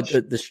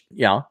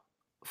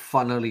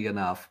 Funnily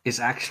enough, is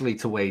actually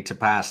the way to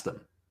pass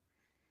them.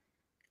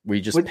 We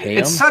just pay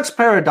them. It's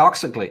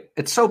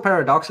so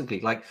paradoxically.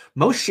 Like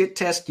most shit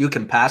tests you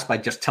can pass by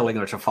just telling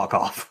her to fuck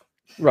off.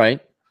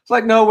 Right. It's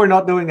like, no, we're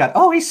not doing that.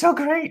 Oh, he's so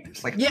great.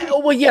 It's like, yeah,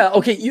 well, yeah,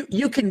 okay,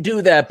 you can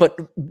do that, but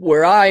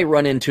where I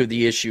run into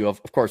the issue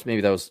of course,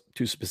 maybe that was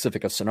too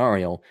specific a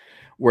scenario,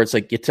 where it's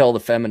like you tell the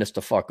feminist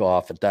to fuck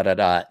off and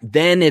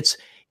then it's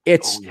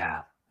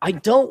I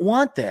don't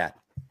want that.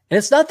 And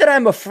it's not that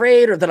I'm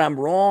afraid or that I'm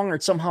wrong or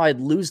somehow I'd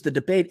lose the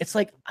debate. It's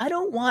like, I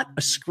don't want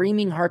a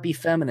screaming harpy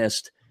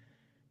feminist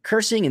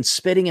cursing and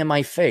spitting in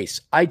my face.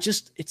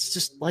 It's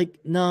just like,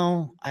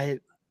 no, I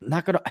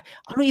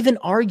don't even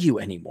argue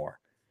anymore.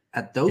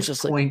 At those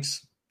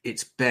points,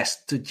 it's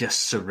best to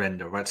just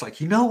surrender. Right? It's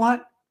like, you know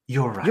what?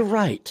 You're right. You're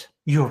right.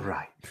 You're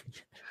right.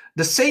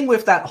 The same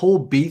with that whole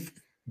beef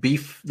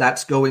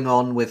that's going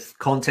on with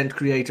content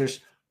creators.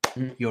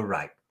 You're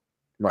right.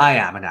 I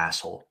am an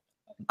asshole.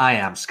 I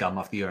am scum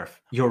of the earth.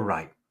 You're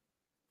right.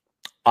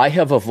 I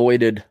have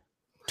avoided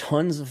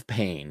tons of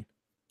pain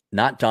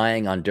not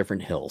dying on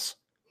different hills.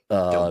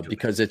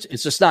 Because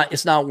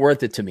it's not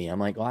worth it to me. I'm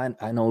like, well,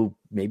 I know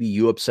maybe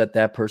you upset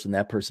that person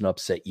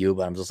upset you,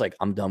 but I'm just like,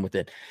 I'm done with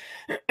it.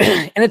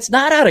 And it's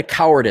not out of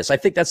cowardice. I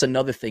think that's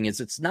another thing is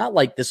it's not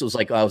like this was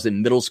like I was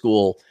in middle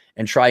school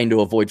and trying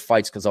to avoid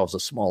fights because I was a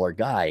smaller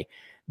guy.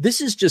 This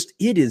is just,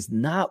 it is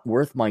not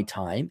worth my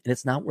time, and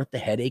it's not worth the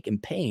headache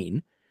and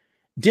pain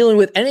dealing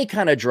with any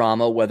kind of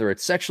drama, whether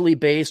it's sexually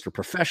based or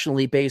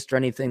professionally based or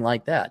anything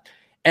like that.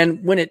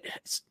 And when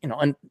it's,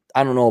 and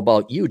I don't know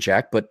about you,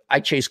 Jack, but I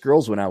chased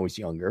girls when I was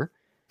younger,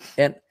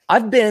 and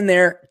I've been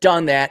there,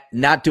 done that,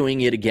 not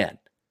doing it again.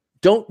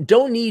 Don't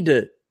need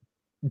to,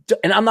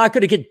 and I'm not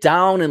going to get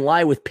down and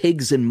lie with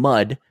pigs in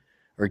mud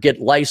or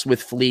get lice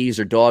with fleas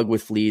or dog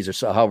with fleas or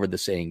so, however the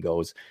saying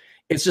goes.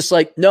 It's just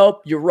like,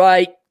 nope, you're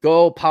right.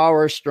 Go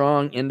power,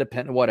 strong,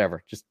 independent,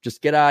 whatever.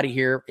 Just get out of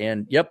here.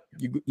 And yep,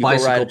 you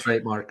bicycle go ride.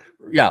 Trademark.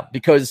 Yeah,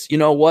 because you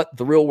know what?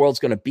 The real world's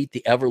going to beat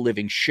the ever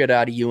living shit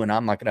out of you, and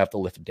I'm not going to have to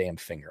lift a damn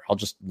finger. I'll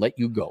just let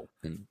you go.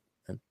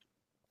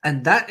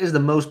 And that is the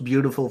most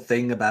beautiful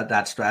thing about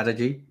that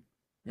strategy.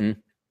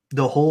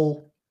 The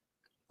whole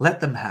let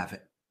them have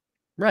it.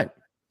 Right.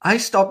 I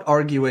stopped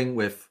arguing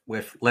with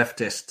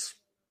leftists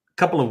a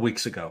couple of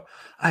weeks ago.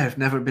 I have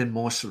never been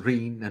more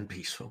serene and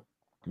peaceful.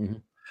 Mm-hmm.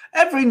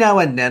 Every now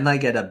and then I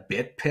get a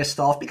bit pissed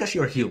off because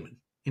you're human.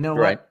 You know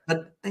right. what?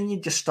 But then you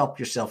just stop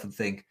yourself and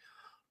think,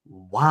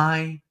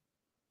 why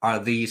are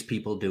these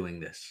people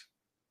doing this?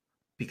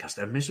 Because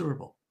they're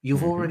miserable.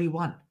 You've already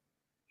won.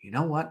 You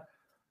know what?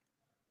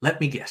 Let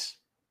me guess.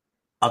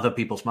 Other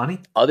people's money?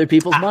 Other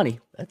people's money.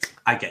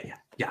 I get you.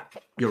 Yeah,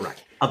 you're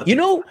right. You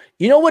know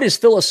what is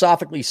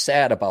philosophically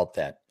sad about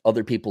that?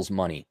 Other people's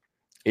money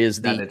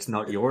is that it's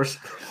not yours.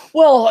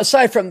 Well,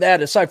 aside from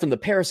the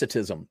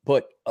parasitism,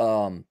 but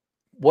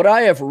what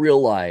I have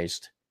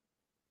realized,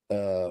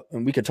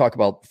 and we could talk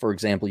about, for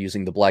example,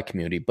 using the black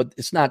community, but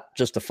it's not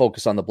just to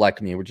focus on the black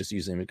community. We're just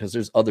using it because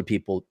there's other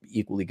people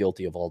equally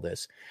guilty of all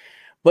this.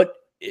 But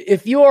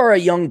if you are a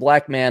young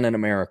black man in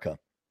America,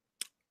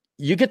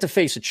 you get to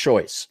face a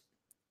choice.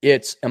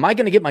 It's, am I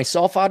going to get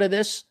myself out of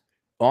this,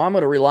 oh, I'm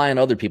going to rely on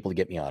other people to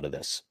get me out of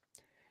this.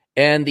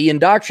 And the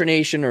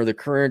indoctrination or the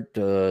current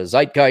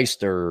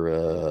zeitgeist or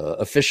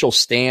official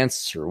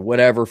stance or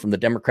whatever from the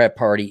Democrat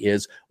Party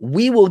is,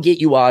 we will get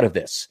you out of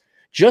this.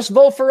 Just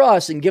vote for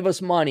us and give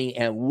us money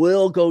and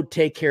we'll go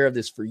take care of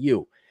this for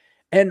you.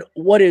 And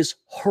what is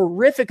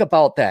horrific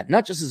about that,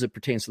 not just as it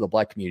pertains to the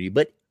Black community,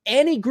 but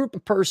any group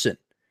of person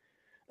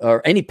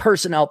or any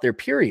person out there,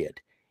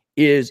 period,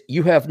 is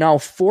you have now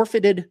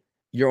forfeited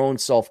your own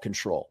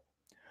self-control.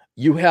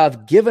 You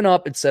have given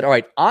up and said, all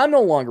right, I'm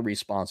no longer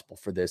responsible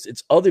for this.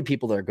 It's other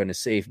people that are going to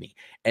save me.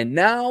 And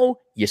now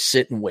you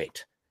sit and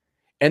wait.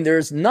 And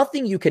there's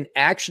nothing you can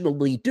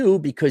actually do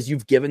because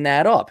you've given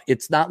that up.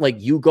 It's not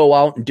like you go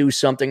out and do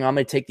something. I'm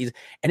going to take these.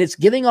 And it's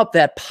giving up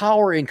that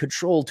power and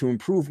control to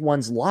improve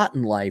one's lot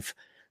in life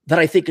that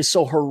I think is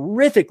so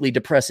horrifically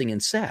depressing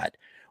and sad.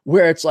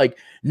 Where it's like,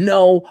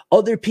 no,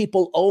 other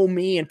people owe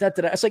me. And that.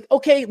 It's like,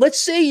 okay, let's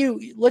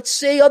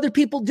say other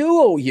people do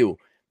owe you.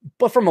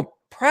 But from a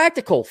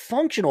practical,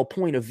 functional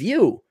point of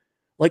view,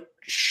 like,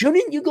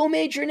 shouldn't you go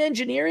major in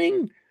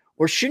engineering?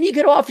 Or shouldn't you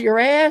get off your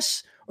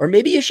ass? Or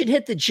maybe you should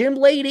hit the gym,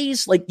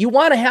 ladies. Like, you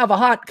want to have a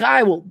hot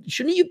guy. Well,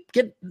 shouldn't you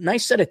get a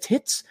nice set of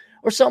tits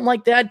or something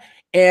like that?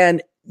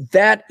 And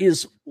that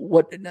is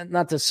what,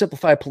 not to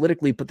simplify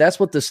politically, but that's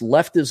what this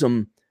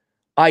leftism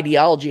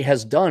ideology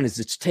has done, is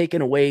it's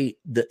taken away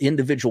the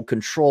individual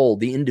control,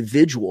 the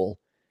individual,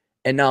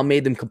 and now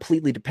made them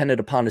completely dependent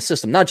upon the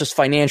system, not just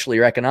financially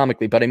or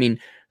economically, but I mean,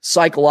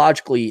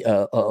 psychologically,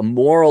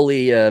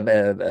 morally,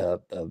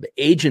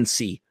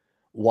 agency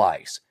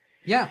wise.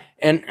 Yeah.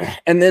 And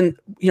then,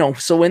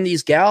 so when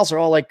these gals are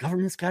all like,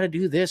 government's got to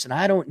do this and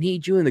I don't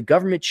need you and the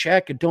government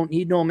check and don't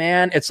need no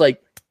man. It's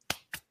like,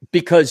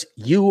 because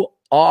you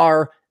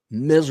are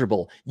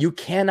miserable. You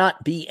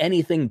cannot be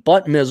anything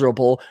but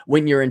miserable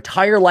when your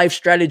entire life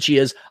strategy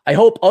is, I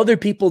hope other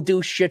people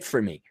do shit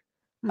for me.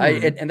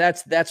 And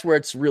that's where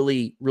it's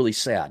really, really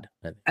sad.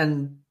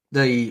 And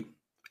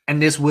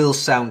this will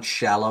sound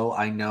shallow.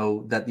 I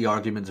know that the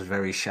arguments are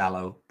very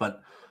shallow,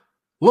 but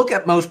look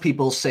at most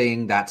people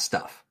saying that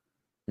stuff.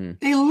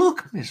 They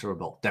look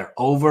miserable. They're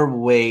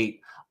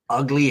overweight,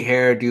 ugly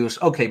hairdos.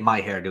 Okay,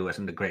 my hairdo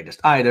isn't the greatest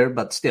either,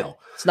 but still.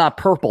 It's not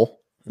purple.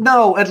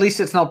 No, at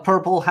least it's not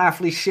purple,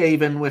 halfly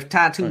shaven with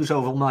tattoos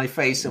over my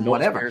face and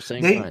whatever.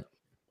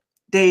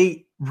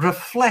 They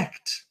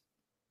reflect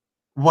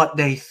what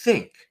they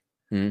think.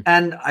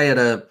 And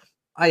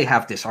I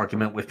have this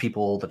argument with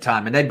people all the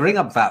time, and they bring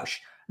up Vaush,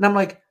 and I'm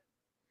like,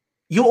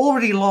 you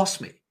already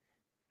lost me.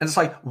 And it's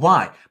like,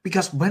 why?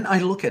 Because when I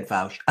look at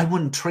Vaush, I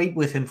wouldn't trade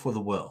with him for the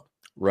world.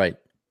 Right.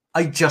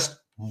 I just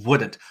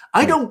wouldn't.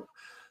 I don't,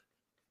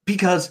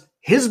 because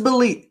his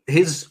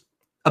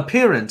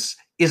appearance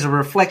is a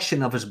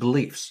reflection of his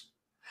beliefs.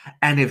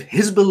 And if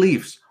his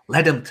beliefs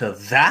led him to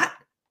that,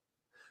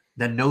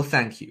 then no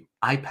thank you.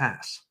 I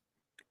pass.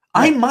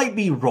 I might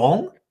be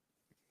wrong.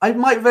 You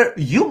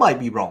might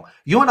be wrong.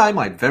 You and I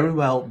might very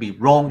well be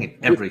wrong in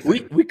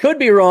everything. We could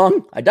be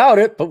wrong. I doubt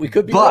it, but we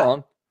could be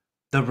wrong.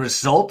 The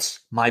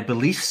results my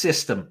belief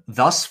system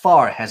thus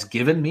far has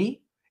given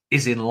me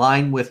is in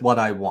line with what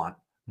I want.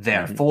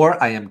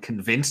 Therefore, I am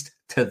convinced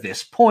to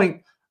this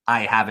point,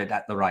 I have it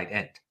at the right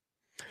end.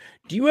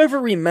 Do you ever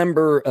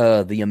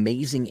remember The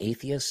Amazing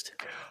Atheist?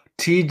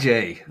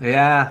 TJ.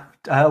 Yeah.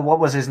 What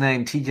was his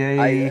name?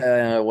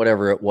 TJ?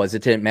 Whatever it was.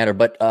 It didn't matter.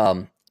 But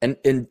and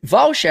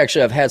Vaush,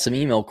 actually, I've had some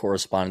email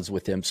correspondence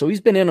with him. So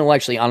he's been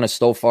intellectually honest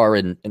so far.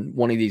 And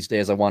one of these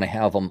days, I want to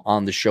have him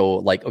on the show.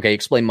 Like, okay,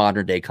 explain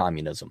modern day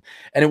communism.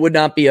 And it would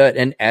not be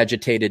an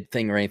agitated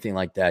thing or anything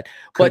like that.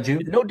 Could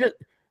you?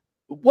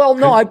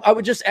 I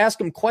would just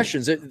ask him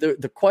questions.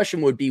 The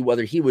question would be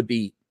whether he would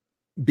be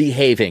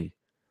behaving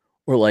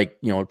or like,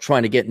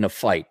 trying to get in a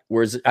fight.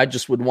 Whereas I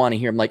just would want to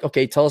hear him like,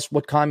 okay, tell us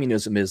what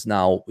communism is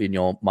now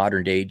in,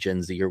 modern day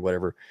Gen Z or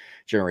whatever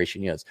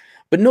generation he is.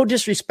 But no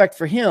disrespect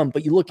for him,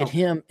 but you look at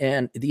him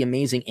and The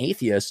Amazing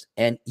Atheist,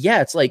 and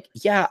it's like,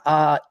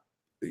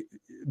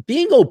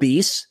 being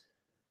obese,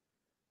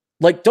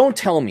 like, don't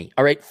tell me.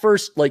 All right.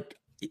 First, like,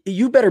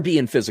 you better be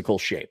in physical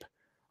shape.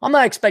 I'm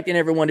not expecting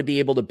everyone to be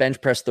able to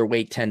bench press their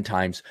weight 10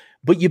 times,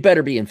 but you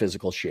better be in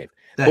physical shape.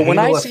 The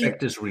halo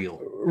effect is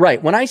real.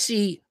 Right. When I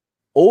see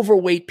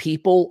overweight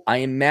people, I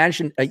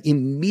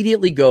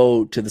immediately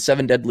go to the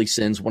 7 deadly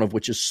sins, one of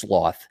which is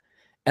sloth.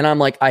 And I'm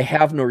like, I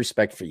have no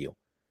respect for you.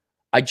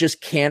 I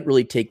just can't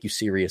really take you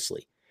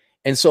seriously.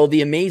 And so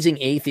The Amazing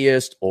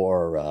Atheist,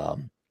 or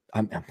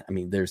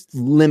there's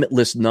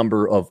limitless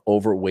number of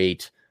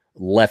overweight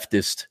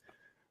leftist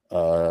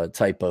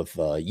type of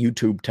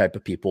YouTube type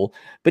of people.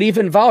 But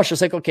even Vaush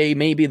is like, okay,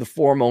 maybe the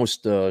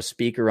foremost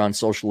speaker on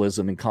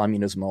socialism and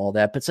communism and all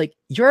that. But it's like,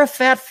 you're a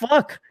fat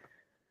fuck.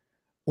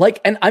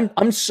 Like, and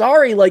I'm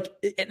sorry, like,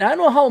 and I don't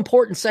know how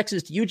important sex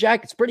is to you,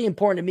 Jack. It's pretty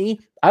important to me.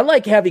 I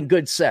like having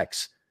good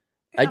sex.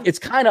 It's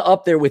kind of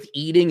up there with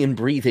eating and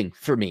breathing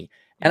for me.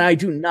 And I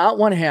do not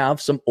want to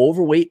have some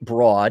overweight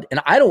broad,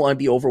 and I don't want to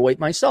be overweight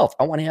myself.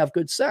 I want to have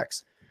good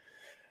sex.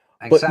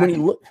 Exactly.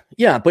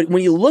 But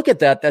when you look at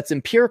that, that's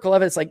empirical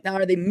evidence. Like, now,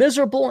 are they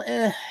miserable?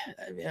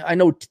 I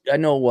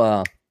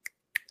know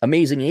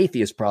amazing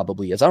atheist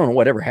probably is. I don't know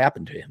whatever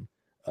happened to him.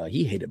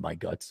 He hated my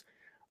guts.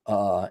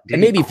 And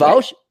maybe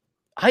Vaush.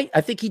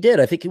 I think he did.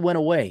 I think he went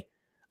away.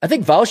 I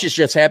think Vaush is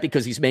just happy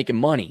because he's making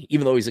money,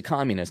 even though he's a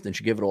communist and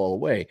should give it all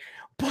away.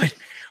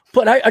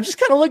 But I just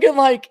kind of look at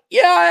like,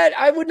 yeah,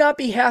 I would not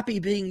be happy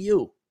being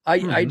you.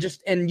 I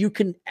just, and you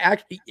can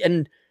act,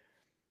 and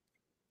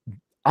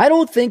I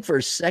don't think for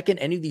a second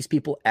any of these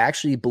people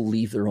actually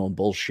believe their own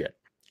bullshit.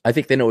 I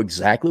think they know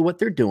exactly what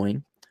they're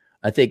doing.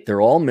 I think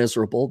they're all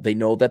miserable. They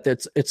know that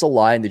it's a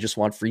lie and they just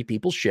want free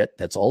people's shit.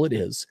 That's all it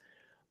is.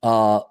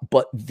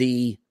 But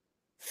the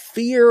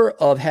fear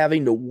of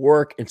having to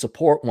work and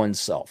support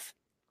oneself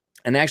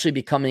and actually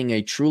becoming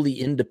a truly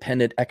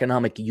independent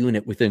economic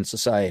unit within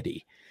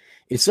society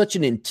is such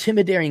an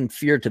intimidating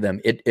fear to them.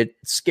 It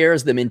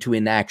scares them into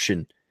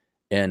inaction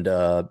and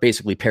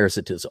basically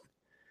parasitism.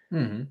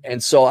 Mm-hmm.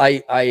 And so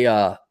I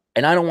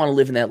don't want to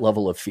live in that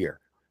level of fear.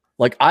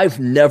 Like I've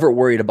never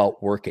worried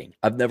about working.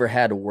 I've never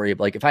had to worry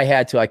about, like if I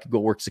had to, I could go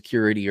work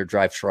security or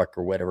drive truck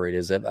or whatever it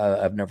is.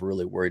 I've never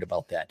really worried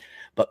about that.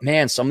 But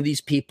man, some of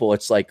these people,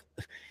 it's like,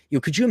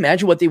 could you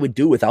imagine what they would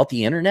do without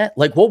the internet?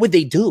 Like, what would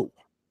they do?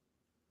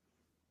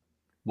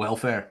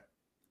 Welfare.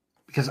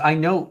 Because I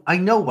know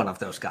one of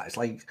those guys.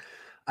 Like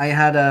I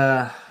had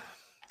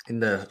in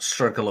the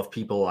circle of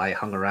people I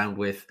hung around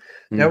with,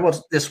 there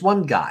was this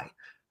one guy,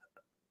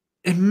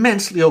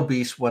 immensely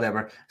obese,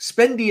 whatever,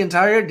 spent the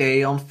entire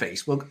day on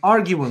Facebook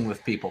arguing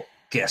with people.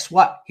 Guess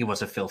what? He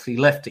was a filthy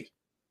lefty.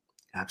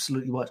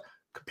 Absolutely was.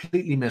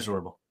 Completely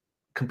miserable.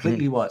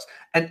 Completely was.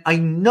 And I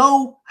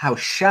know how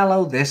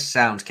shallow this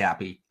sounds,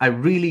 Cappy. I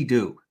really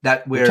do.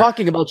 That we're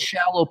talking about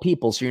shallow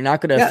people, so you're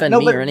not going to offend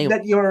me or anyone.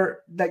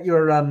 That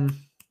you're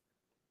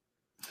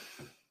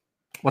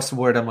what's the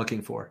word I'm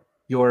looking for?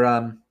 Your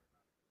on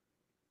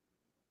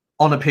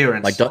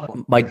appearance.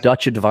 My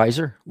Dutch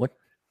advisor? What?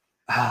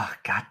 Ah,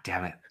 God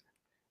damn it.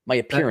 My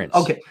appearance.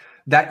 Okay.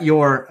 That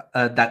you're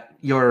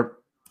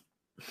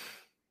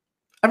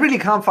I really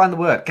can't find the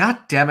word. God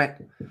damn it.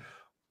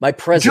 My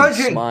presence.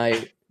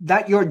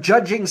 That you're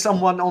judging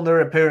someone on their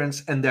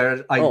appearance and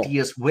their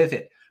ideas with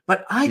it.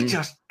 But I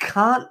just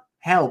can't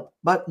help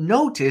but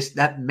notice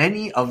that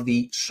many of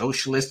the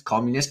socialist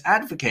communist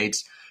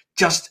advocates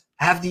just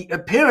have the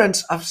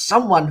appearance of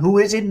someone who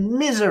is in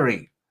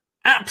misery.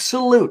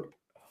 Absolute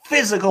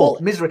physical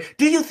misery.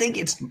 Do you think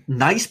it's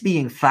nice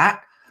being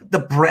fat? The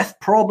breath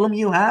problem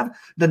you have,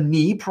 the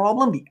knee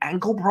problem, the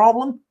ankle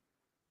problem?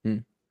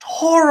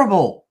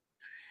 Horrible.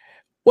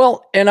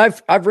 Well, and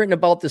I've written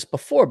about this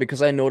before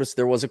because I noticed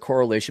there was a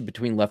correlation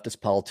between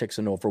leftist politics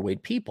and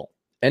overweight people.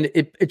 And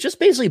it just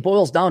basically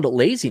boils down to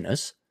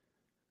laziness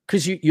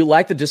because you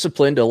lack the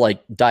discipline to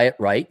like diet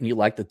right. And you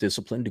lack the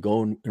discipline to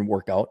go and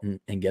work out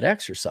and get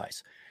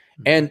exercise.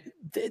 And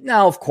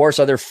now, of course,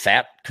 other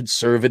fat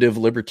conservative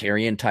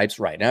libertarian types,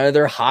 right? Now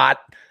they're hot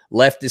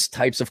leftist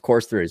types, of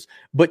course there is.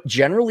 But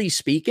generally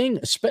speaking,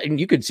 and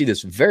you could see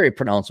this very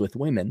pronounced with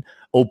women,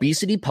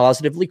 obesity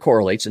positively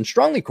correlates and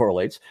strongly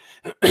correlates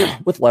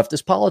with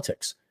leftist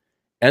politics.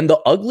 And the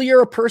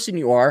uglier a person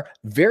you are,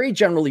 very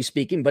generally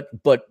speaking, but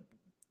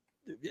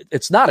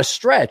it's not a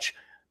stretch,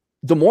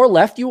 the more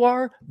left you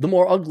are, the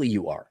more ugly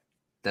you are.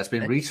 There's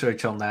been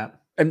research on that.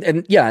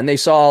 And they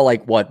saw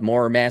like what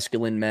more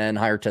masculine men,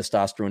 higher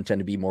testosterone tend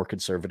to be more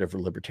conservative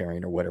or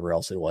libertarian or whatever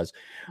else it was.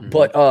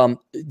 But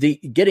the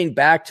getting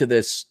back to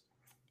this,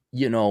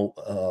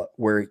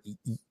 where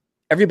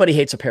everybody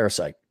hates a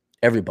parasite.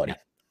 Everybody.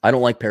 I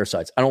don't like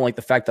parasites. I don't like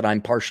the fact that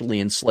I'm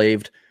partially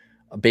enslaved.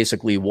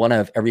 Basically, one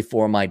of every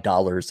 $4 of my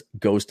dollars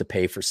goes to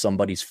pay for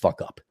somebody's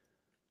fuck up.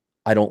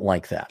 I don't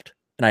like that,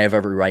 and I have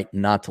every right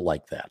not to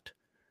like that.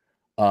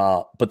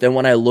 But then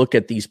when I look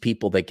at these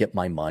people that get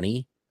my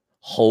money.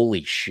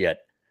 Holy shit.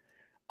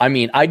 I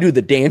mean, I do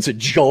the dance of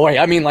joy.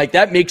 I mean, like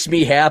that makes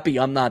me happy.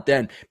 I'm not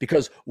then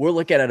because we're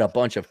looking at a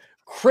bunch of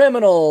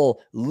criminal,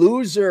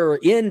 loser,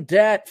 in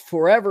debt,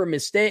 forever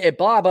mistake,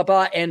 blah, blah,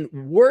 blah. And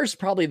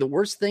probably the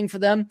worst thing for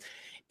them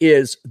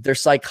is their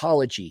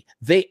psychology.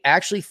 They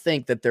actually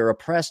think that they're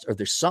oppressed or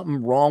there's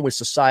something wrong with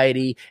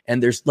society.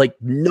 And there's like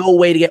no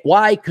way to get,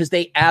 why? Because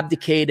they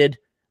abdicated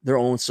their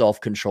own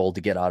self-control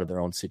to get out of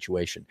their own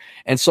situation.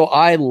 And so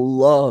I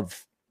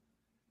love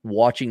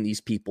watching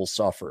these people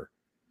suffer,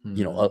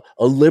 a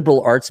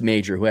liberal arts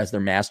major who has their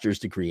master's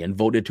degree and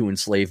voted to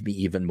enslave me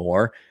even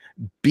more,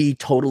 be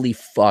totally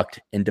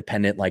fucked and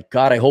dependent. Like,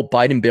 God, I hope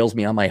Biden bails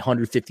me on my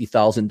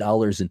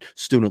 $150,000 in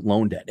student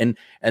loan debt. And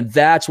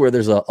that's where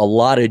there's a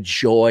lot of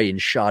joy and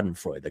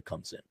schadenfreude that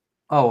comes in.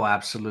 Oh,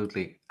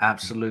 absolutely.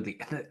 Absolutely.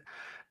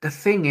 The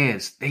thing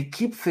is, they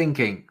keep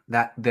thinking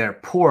that they're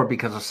poor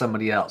because of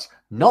somebody else,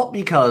 not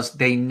because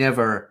they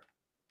never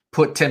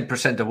put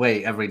 10%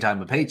 away every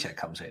time a paycheck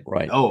comes in.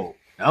 Right. No,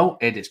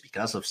 it is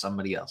because of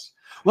somebody else.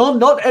 Well,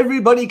 not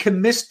everybody can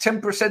miss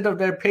 10% of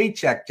their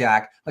paycheck,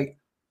 Jack. Like,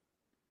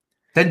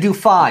 then do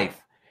 5.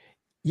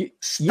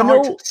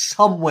 Start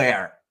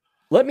somewhere.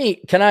 Let me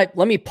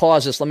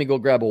pause this. Let me go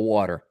grab a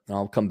water. And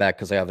I'll come back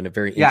because I have a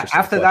very interesting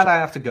after question. That, I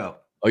have to go.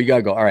 Oh, you got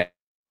to go. All right.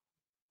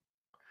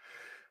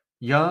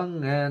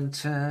 Young and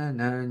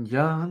tan and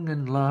young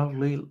and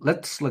lovely.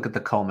 Let's look at the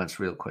comments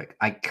real quick.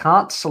 I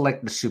can't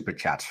select the super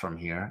chats from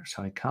here,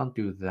 so I can't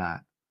do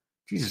that.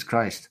 Jesus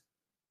Christ.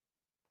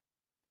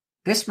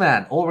 This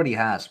man already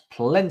has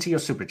plenty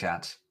of super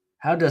chats.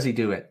 How does he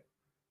do it?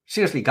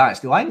 Seriously, guys,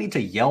 do I need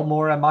to yell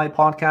more at my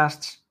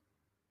podcasts?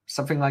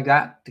 Something like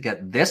that to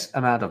get this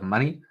amount of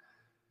money?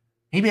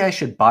 Maybe I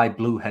should buy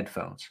blue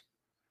headphones.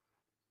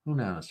 Who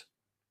knows?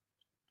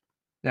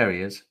 There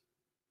he is.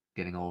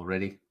 Getting all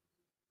ready.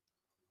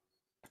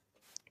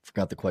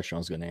 Forgot the question I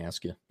was going to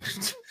ask you.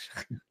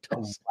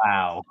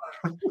 Wow.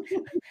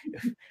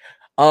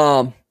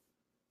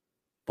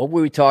 What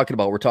were we talking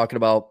about? We're talking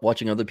about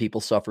watching other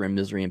people suffer in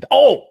misery.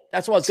 Oh,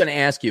 that's what I was going to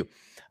ask you.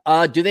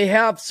 Do they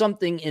have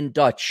something in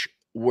Dutch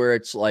where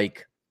it's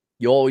like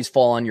you always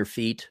fall on your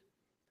feet,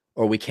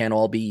 or we can't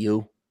all be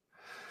you?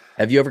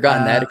 Have you ever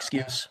gotten that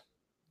excuse?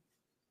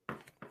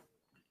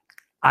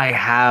 I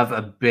have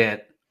a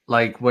bit.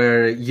 Like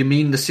where you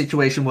mean the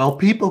situation, well,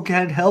 people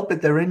can't help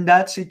it. They're in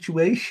that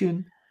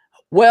situation.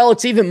 Well,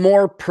 it's even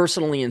more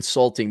personally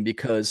insulting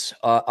because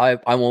I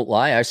won't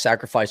lie. I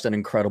sacrificed an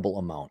incredible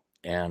amount,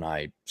 and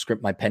I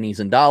scrimped my pennies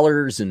and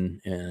dollars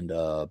and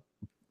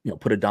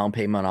put a down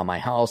payment on my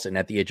house. And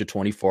at the age of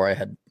 24, I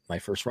had my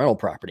first rental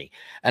property,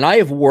 and I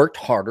have worked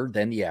harder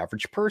than the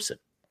average person.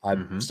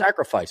 I've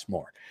sacrificed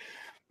more.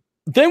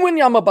 Then when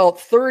I'm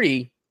about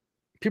 30,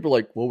 people are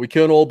like, well, we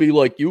can't all be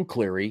like you,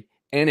 Clarey.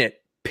 And it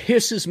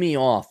pisses me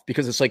off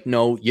because it's like,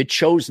 no, you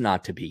chose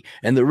not to be.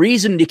 And the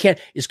reason you can't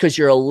is because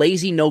you're a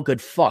lazy, no good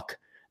fuck.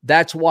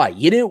 That's why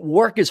you didn't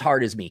work as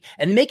hard as me,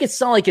 and make it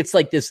sound like it's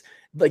like this,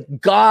 like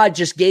God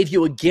just gave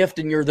you a gift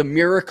and you're the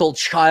miracle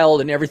child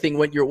and everything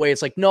went your way.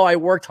 It's like, no, I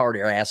worked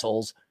harder,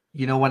 assholes.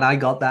 You know when I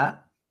got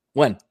that?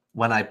 When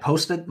I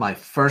posted my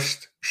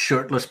first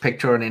shirtless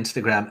picture on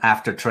Instagram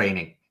after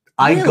training.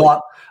 Really?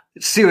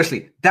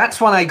 Seriously, that's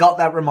when I got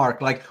that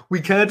remark. Like,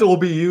 we can't all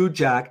be you,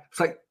 Jack. It's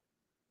like,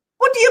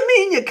 what do you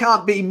mean you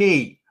can't be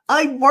me?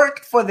 I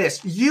worked for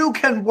this. You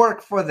can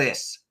work for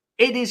this.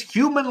 It is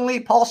humanly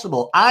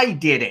possible. I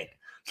did it.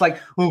 It's like,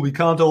 oh, we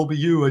can't all be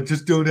you. I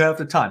just don't have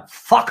the time.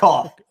 Fuck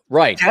off.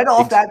 Right. Get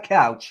off that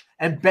couch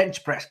and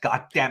bench press.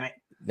 God damn it.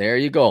 There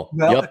you go.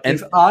 Well,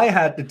 if I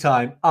had the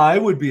time, I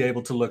would be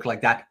able to look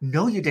like that.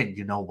 No, you didn't.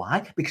 You know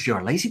why? Because you're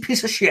a lazy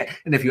piece of shit.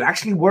 And if you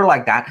actually were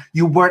like that,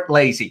 you weren't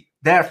lazy.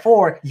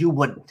 Therefore, you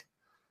wouldn't.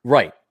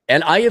 Right.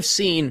 And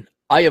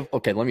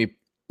okay, let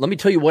me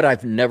tell you what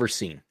I've never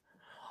seen.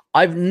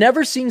 I've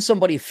never seen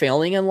somebody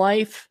failing in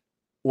life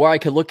where I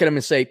could look at them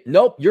and say,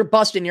 nope, you're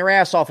busting your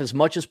ass off as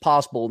much as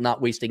possible,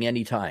 not wasting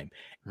any time.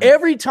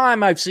 Every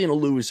time I've seen a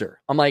loser,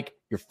 I'm like,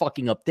 you're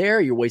fucking up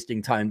there. You're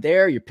wasting time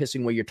there. You're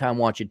pissing away your time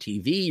watching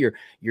TV.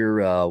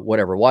 You're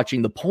whatever,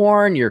 watching the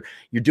porn. You're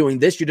doing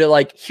this. You're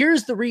like,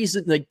 here's the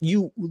reason. Like,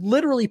 you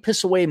literally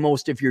piss away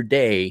most of your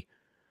day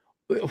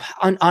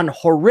on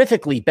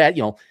horrifically bad,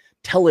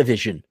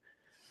 television,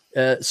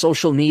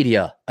 social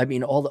media. I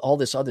mean, all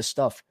this other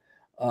stuff.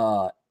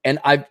 And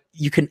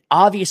you can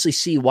obviously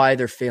see why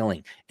they're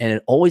failing. And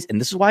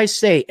this is why I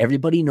say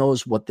everybody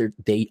knows what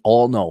they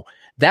all know.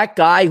 That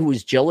guy who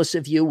is jealous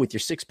of you with your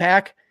six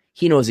pack,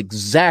 he knows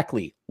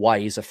exactly why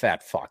he's a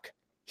fat fuck.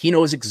 He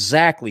knows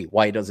exactly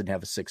why he doesn't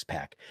have a six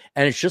pack.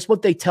 And it's just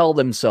what they tell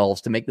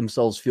themselves to make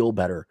themselves feel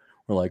better.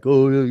 We're like,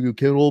 oh, you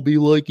can't all be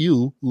like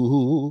you.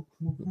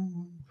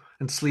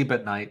 And sleep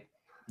at night.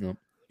 Yep.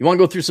 You want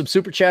to go through some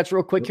super chats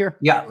real quick here?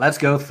 Yeah, let's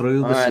go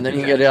through. All right, and then you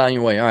can get it on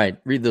your way. All right,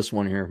 read this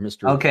one here,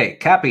 Mr. Okay,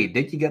 Cappy,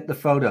 did you get the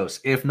photos?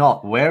 If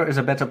not, where is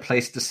a better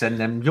place to send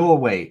them your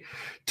way?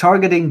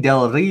 Targeting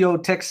Del Rio,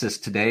 Texas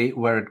today,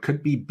 where it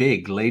could be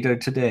big later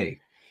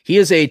today. He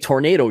is a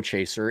tornado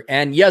chaser.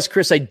 And yes,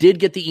 Chris, I did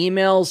get the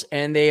emails,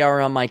 and they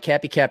are on my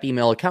Cappy Cap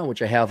email account,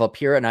 which I have up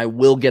here, and I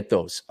will get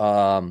those.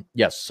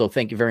 Yes, so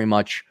thank you very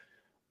much.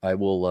 I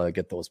will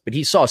get those. But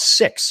he saw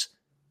 6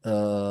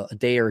 a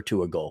day or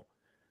 2 ago.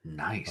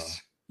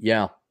 Nice.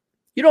 Yeah.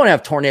 You don't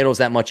have tornadoes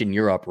that much in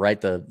Europe, right?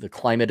 The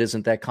climate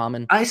isn't that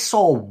common. I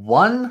saw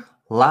one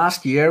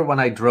last year when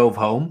I drove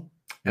home.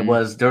 It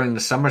was during the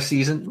summer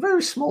season.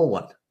 Very small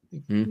one.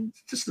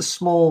 Just a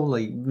small,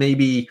 like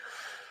maybe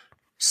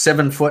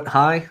 7 foot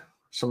high,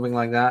 something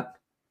like that.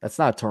 That's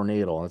not a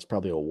tornado. That's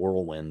probably a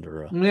whirlwind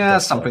or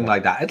something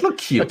like that. It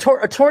looked cute.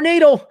 A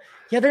tornado.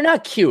 Yeah, they're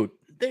not cute.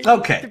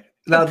 Okay.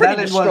 They're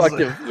pretty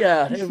destructive.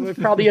 Yeah, it was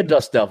probably a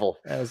dust devil.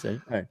 That was it.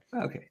 All right.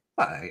 Okay.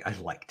 I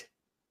liked it.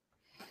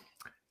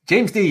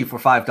 James D for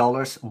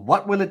 $5.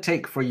 What will it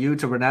take for you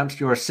to renounce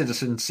your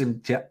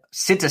citizenship,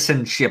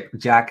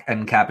 Jack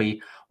and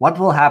Cappy? What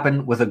will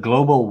happen with a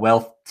global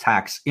wealth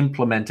tax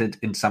implemented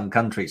in some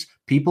countries?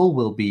 People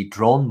will be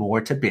drawn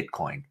more to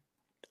Bitcoin.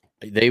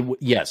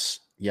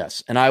 Yes,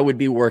 and I would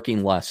be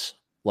working less.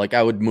 Like,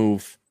 I would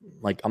move.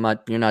 Like,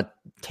 you're not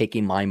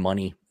taking my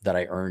money that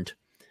I earned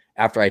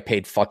after I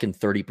paid fucking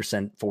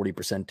 30%,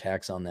 40%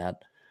 tax on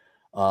that.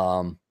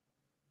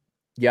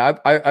 Yeah,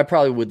 I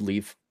probably would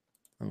leave.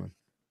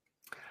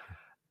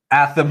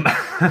 Atham,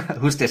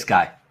 who's this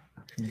guy?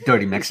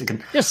 Dirty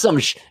Mexican. Just some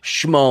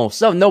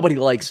schmo. Nobody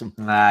likes him.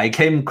 He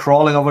came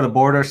crawling over the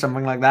border,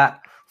 something like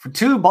that.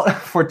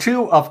 For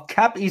two of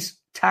Cappy's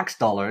tax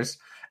dollars,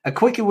 a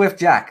quickie with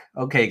Jack.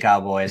 Okay,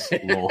 Cowboys.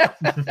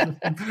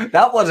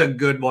 That was a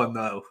good one,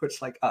 though.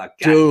 It's like, oh, God,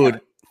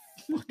 dude,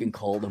 fucking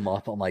called him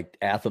up. I'm like,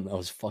 Atham, that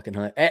was fucking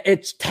high.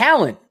 It's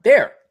talent.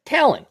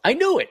 Talent. I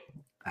knew it.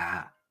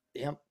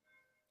 Yep.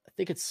 I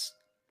think it's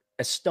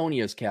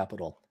Estonia's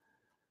capital.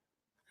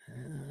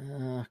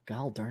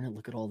 God darn it.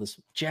 Look at all this.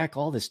 Jack,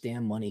 all this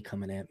damn money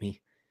coming at me.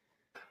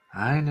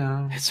 I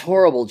know. It's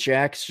horrible,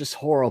 Jack. It's just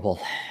horrible.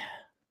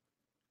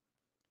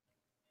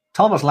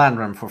 Thomas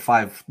Landrum for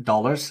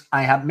 $5.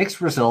 I had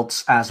mixed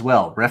results as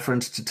well.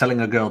 Reference to telling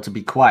a girl to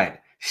be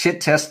quiet. Shit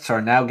tests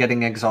are now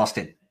getting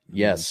exhausted.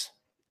 Yes.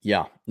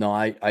 Yeah. No,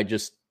 I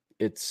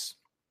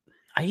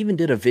even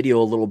did a video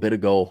a little bit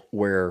ago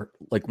where,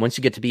 like, once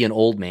you get to be an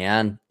old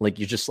man, like,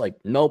 you're just like,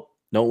 nope,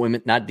 no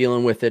women, not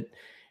dealing with it.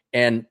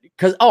 And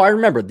because, I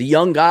remember the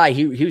young guy,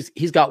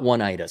 he's got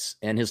one-itis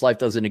and his life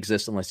doesn't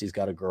exist unless he's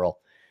got a girl.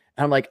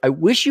 And I'm like, I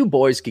wish you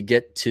boys could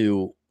get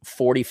to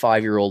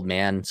 45-year-old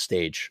man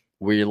stage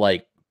where you're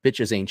like,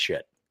 bitches ain't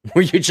shit.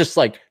 Where you're just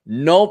like,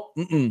 nope,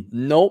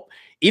 nope.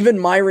 Even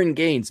Myron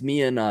Gaines,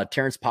 me and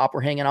Terrence Pop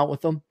were hanging out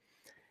with him.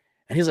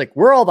 And he's like,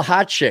 we're all the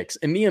hot chicks.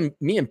 And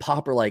me and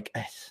Pop are like,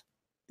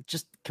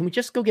 can we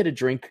just go get a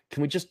drink?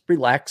 Can we just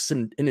relax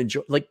and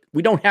enjoy? Like,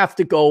 we don't have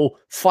to go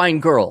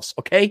find girls,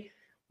 okay?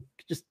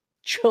 Just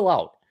chill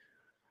out.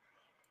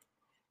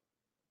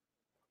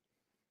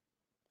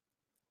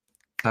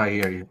 I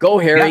hear you. Go,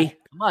 Harry. Yeah.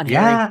 Come on,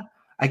 Harry. Yeah,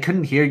 I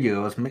couldn't hear you.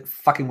 I was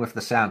fucking with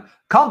the sound.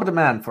 Competent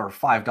man for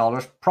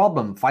 $5.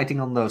 Problem, fighting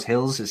on those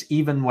hills is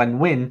even when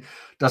win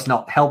does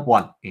not help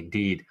one.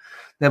 Indeed.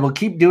 They will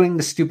keep doing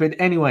the stupid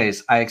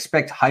anyways. I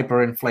expect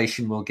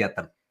hyperinflation will get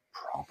them.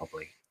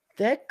 Probably.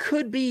 That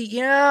could be,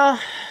 yeah,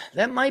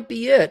 that might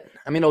be it.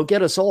 I mean, it'll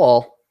get us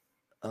all.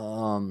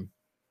 That's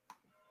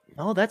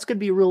going to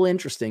be real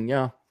interesting,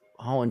 yeah,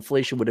 how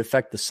inflation would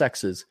affect the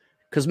sexes.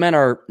 Because men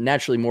are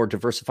naturally more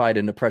diversified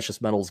into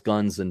precious metals,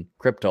 guns, and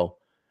crypto.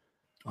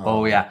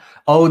 Yeah.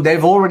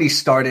 They've already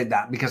started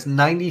that because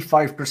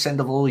 95%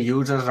 of all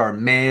users are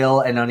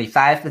male and only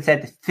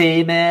 5%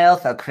 female.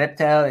 So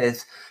crypto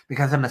is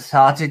because of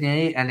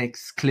misogyny and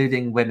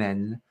excluding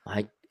women.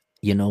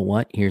 You know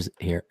what?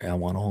 Here, I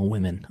want all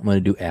women. I'm going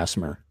to do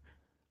ASMR.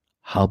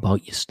 How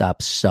about you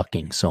stop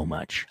sucking so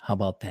much? How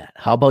about that?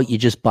 How about you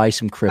just buy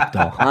some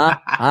crypto?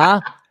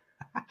 Huh?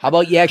 How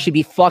about you actually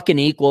be fucking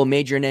equal,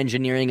 major in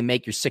engineering, and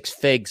make your 6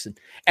 figs?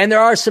 And there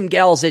are some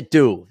gals that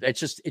do. It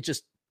just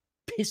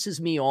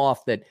pisses me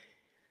off that.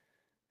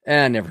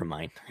 Never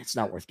mind. It's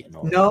not worth getting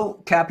over.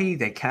 No, Cappy,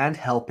 they can't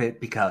help it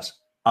because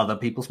other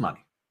people's money.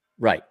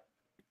 Right.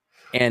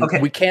 And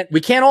we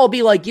can't all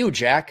be like you,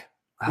 Jack.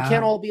 We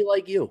can't all be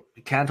like you.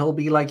 We can't all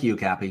be like you,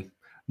 Cappy.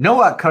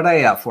 Noah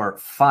Correa for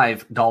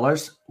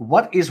 $5.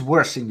 What is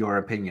worse in your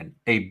opinion,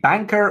 a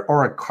banker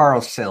or a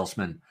car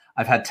salesman?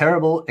 I've had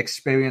terrible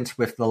experience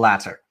with the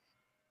latter.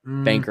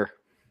 Banker.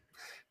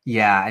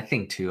 Yeah, I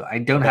think too. I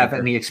don't have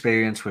any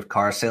experience with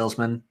car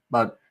salesmen,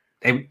 but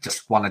they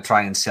just want to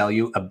try and sell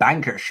you. A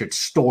banker should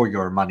store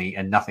your money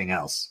and nothing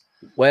else.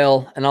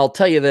 Well, and I'll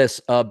tell you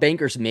this,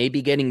 bankers may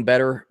be getting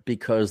better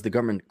because the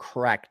government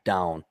cracked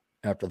down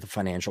after the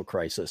financial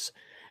crisis.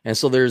 And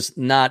so there's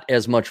not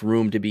as much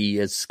room to be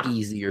as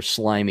skeezy or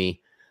slimy.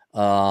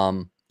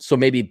 So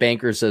maybe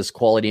bankers as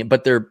quality,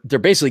 but they're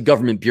basically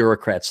government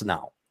bureaucrats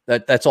now.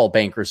 That's all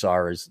bankers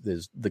are is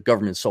the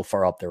government's so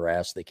far up their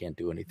ass they can't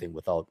do anything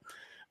without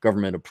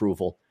government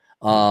approval.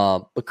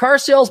 But car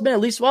salesmen,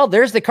 at least, well,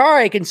 there's the car.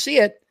 I can see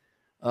it.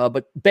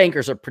 But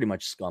bankers are pretty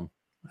much scum.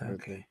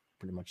 Okay.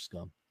 Pretty much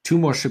scum. 2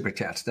 more super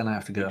chats, then I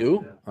have to go. You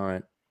do? All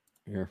right.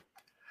 Here.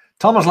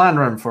 Thomas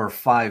Landrum for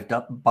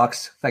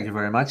 $5. Thank you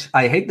very much.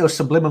 I hate those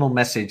subliminal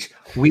message.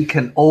 We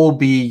can all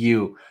be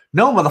you.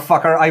 No,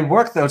 motherfucker. I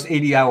work those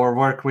 80-hour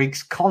work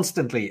weeks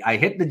constantly. I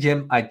hit the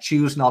gym. I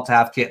choose not to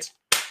have kids.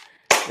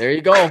 There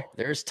you go.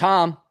 There's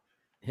Tom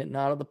hitting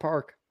out of the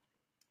park.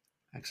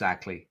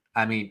 Exactly.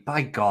 I mean,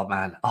 by God,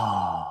 man.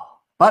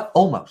 But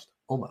almost.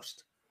 All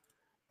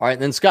right,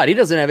 then Scott. He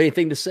doesn't have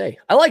anything to say.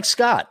 I like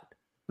Scott.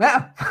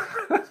 Yeah.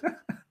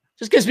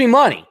 Just gives me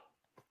money.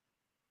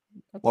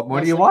 What more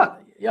do you want?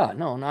 Yeah,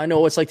 no, I know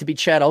what it's like to be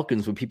Chad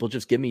Elkins when people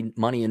just give me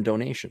money and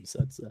donations.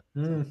 That's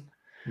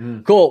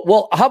cool.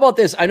 Well, how about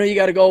this? I know you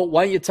got to go.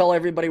 Why don't you tell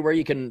everybody where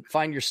you can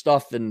find your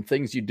stuff and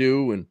things you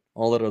do and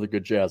all that other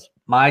good jazz?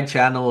 My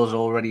channel is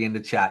already in the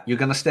chat. You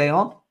going to stay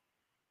on?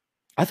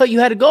 I thought you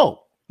had to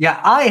go.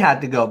 Yeah, I had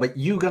to go, but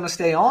you going to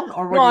stay on?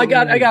 Or no, I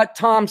got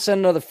Tom send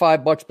another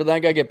 $5, but then I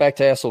got to get back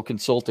to Asshole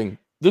Consulting.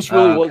 This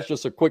really was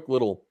just a quick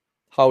little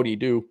howdy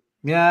do.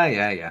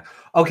 Yeah.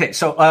 Okay,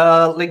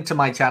 so link to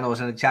my channel is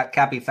in the chat.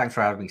 Cappy, thanks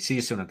for having me. See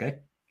you soon, okay?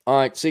 All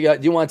right, see you.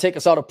 Do you want to take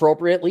us out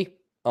appropriately?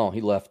 Oh,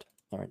 he left.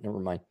 All right, never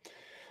mind.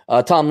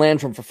 Tom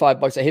Landrum for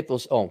 $5. I hate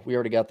those. Oh, we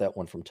already got that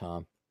one from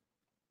Tom.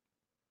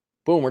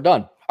 Boom, we're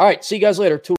done. All right, see you guys later.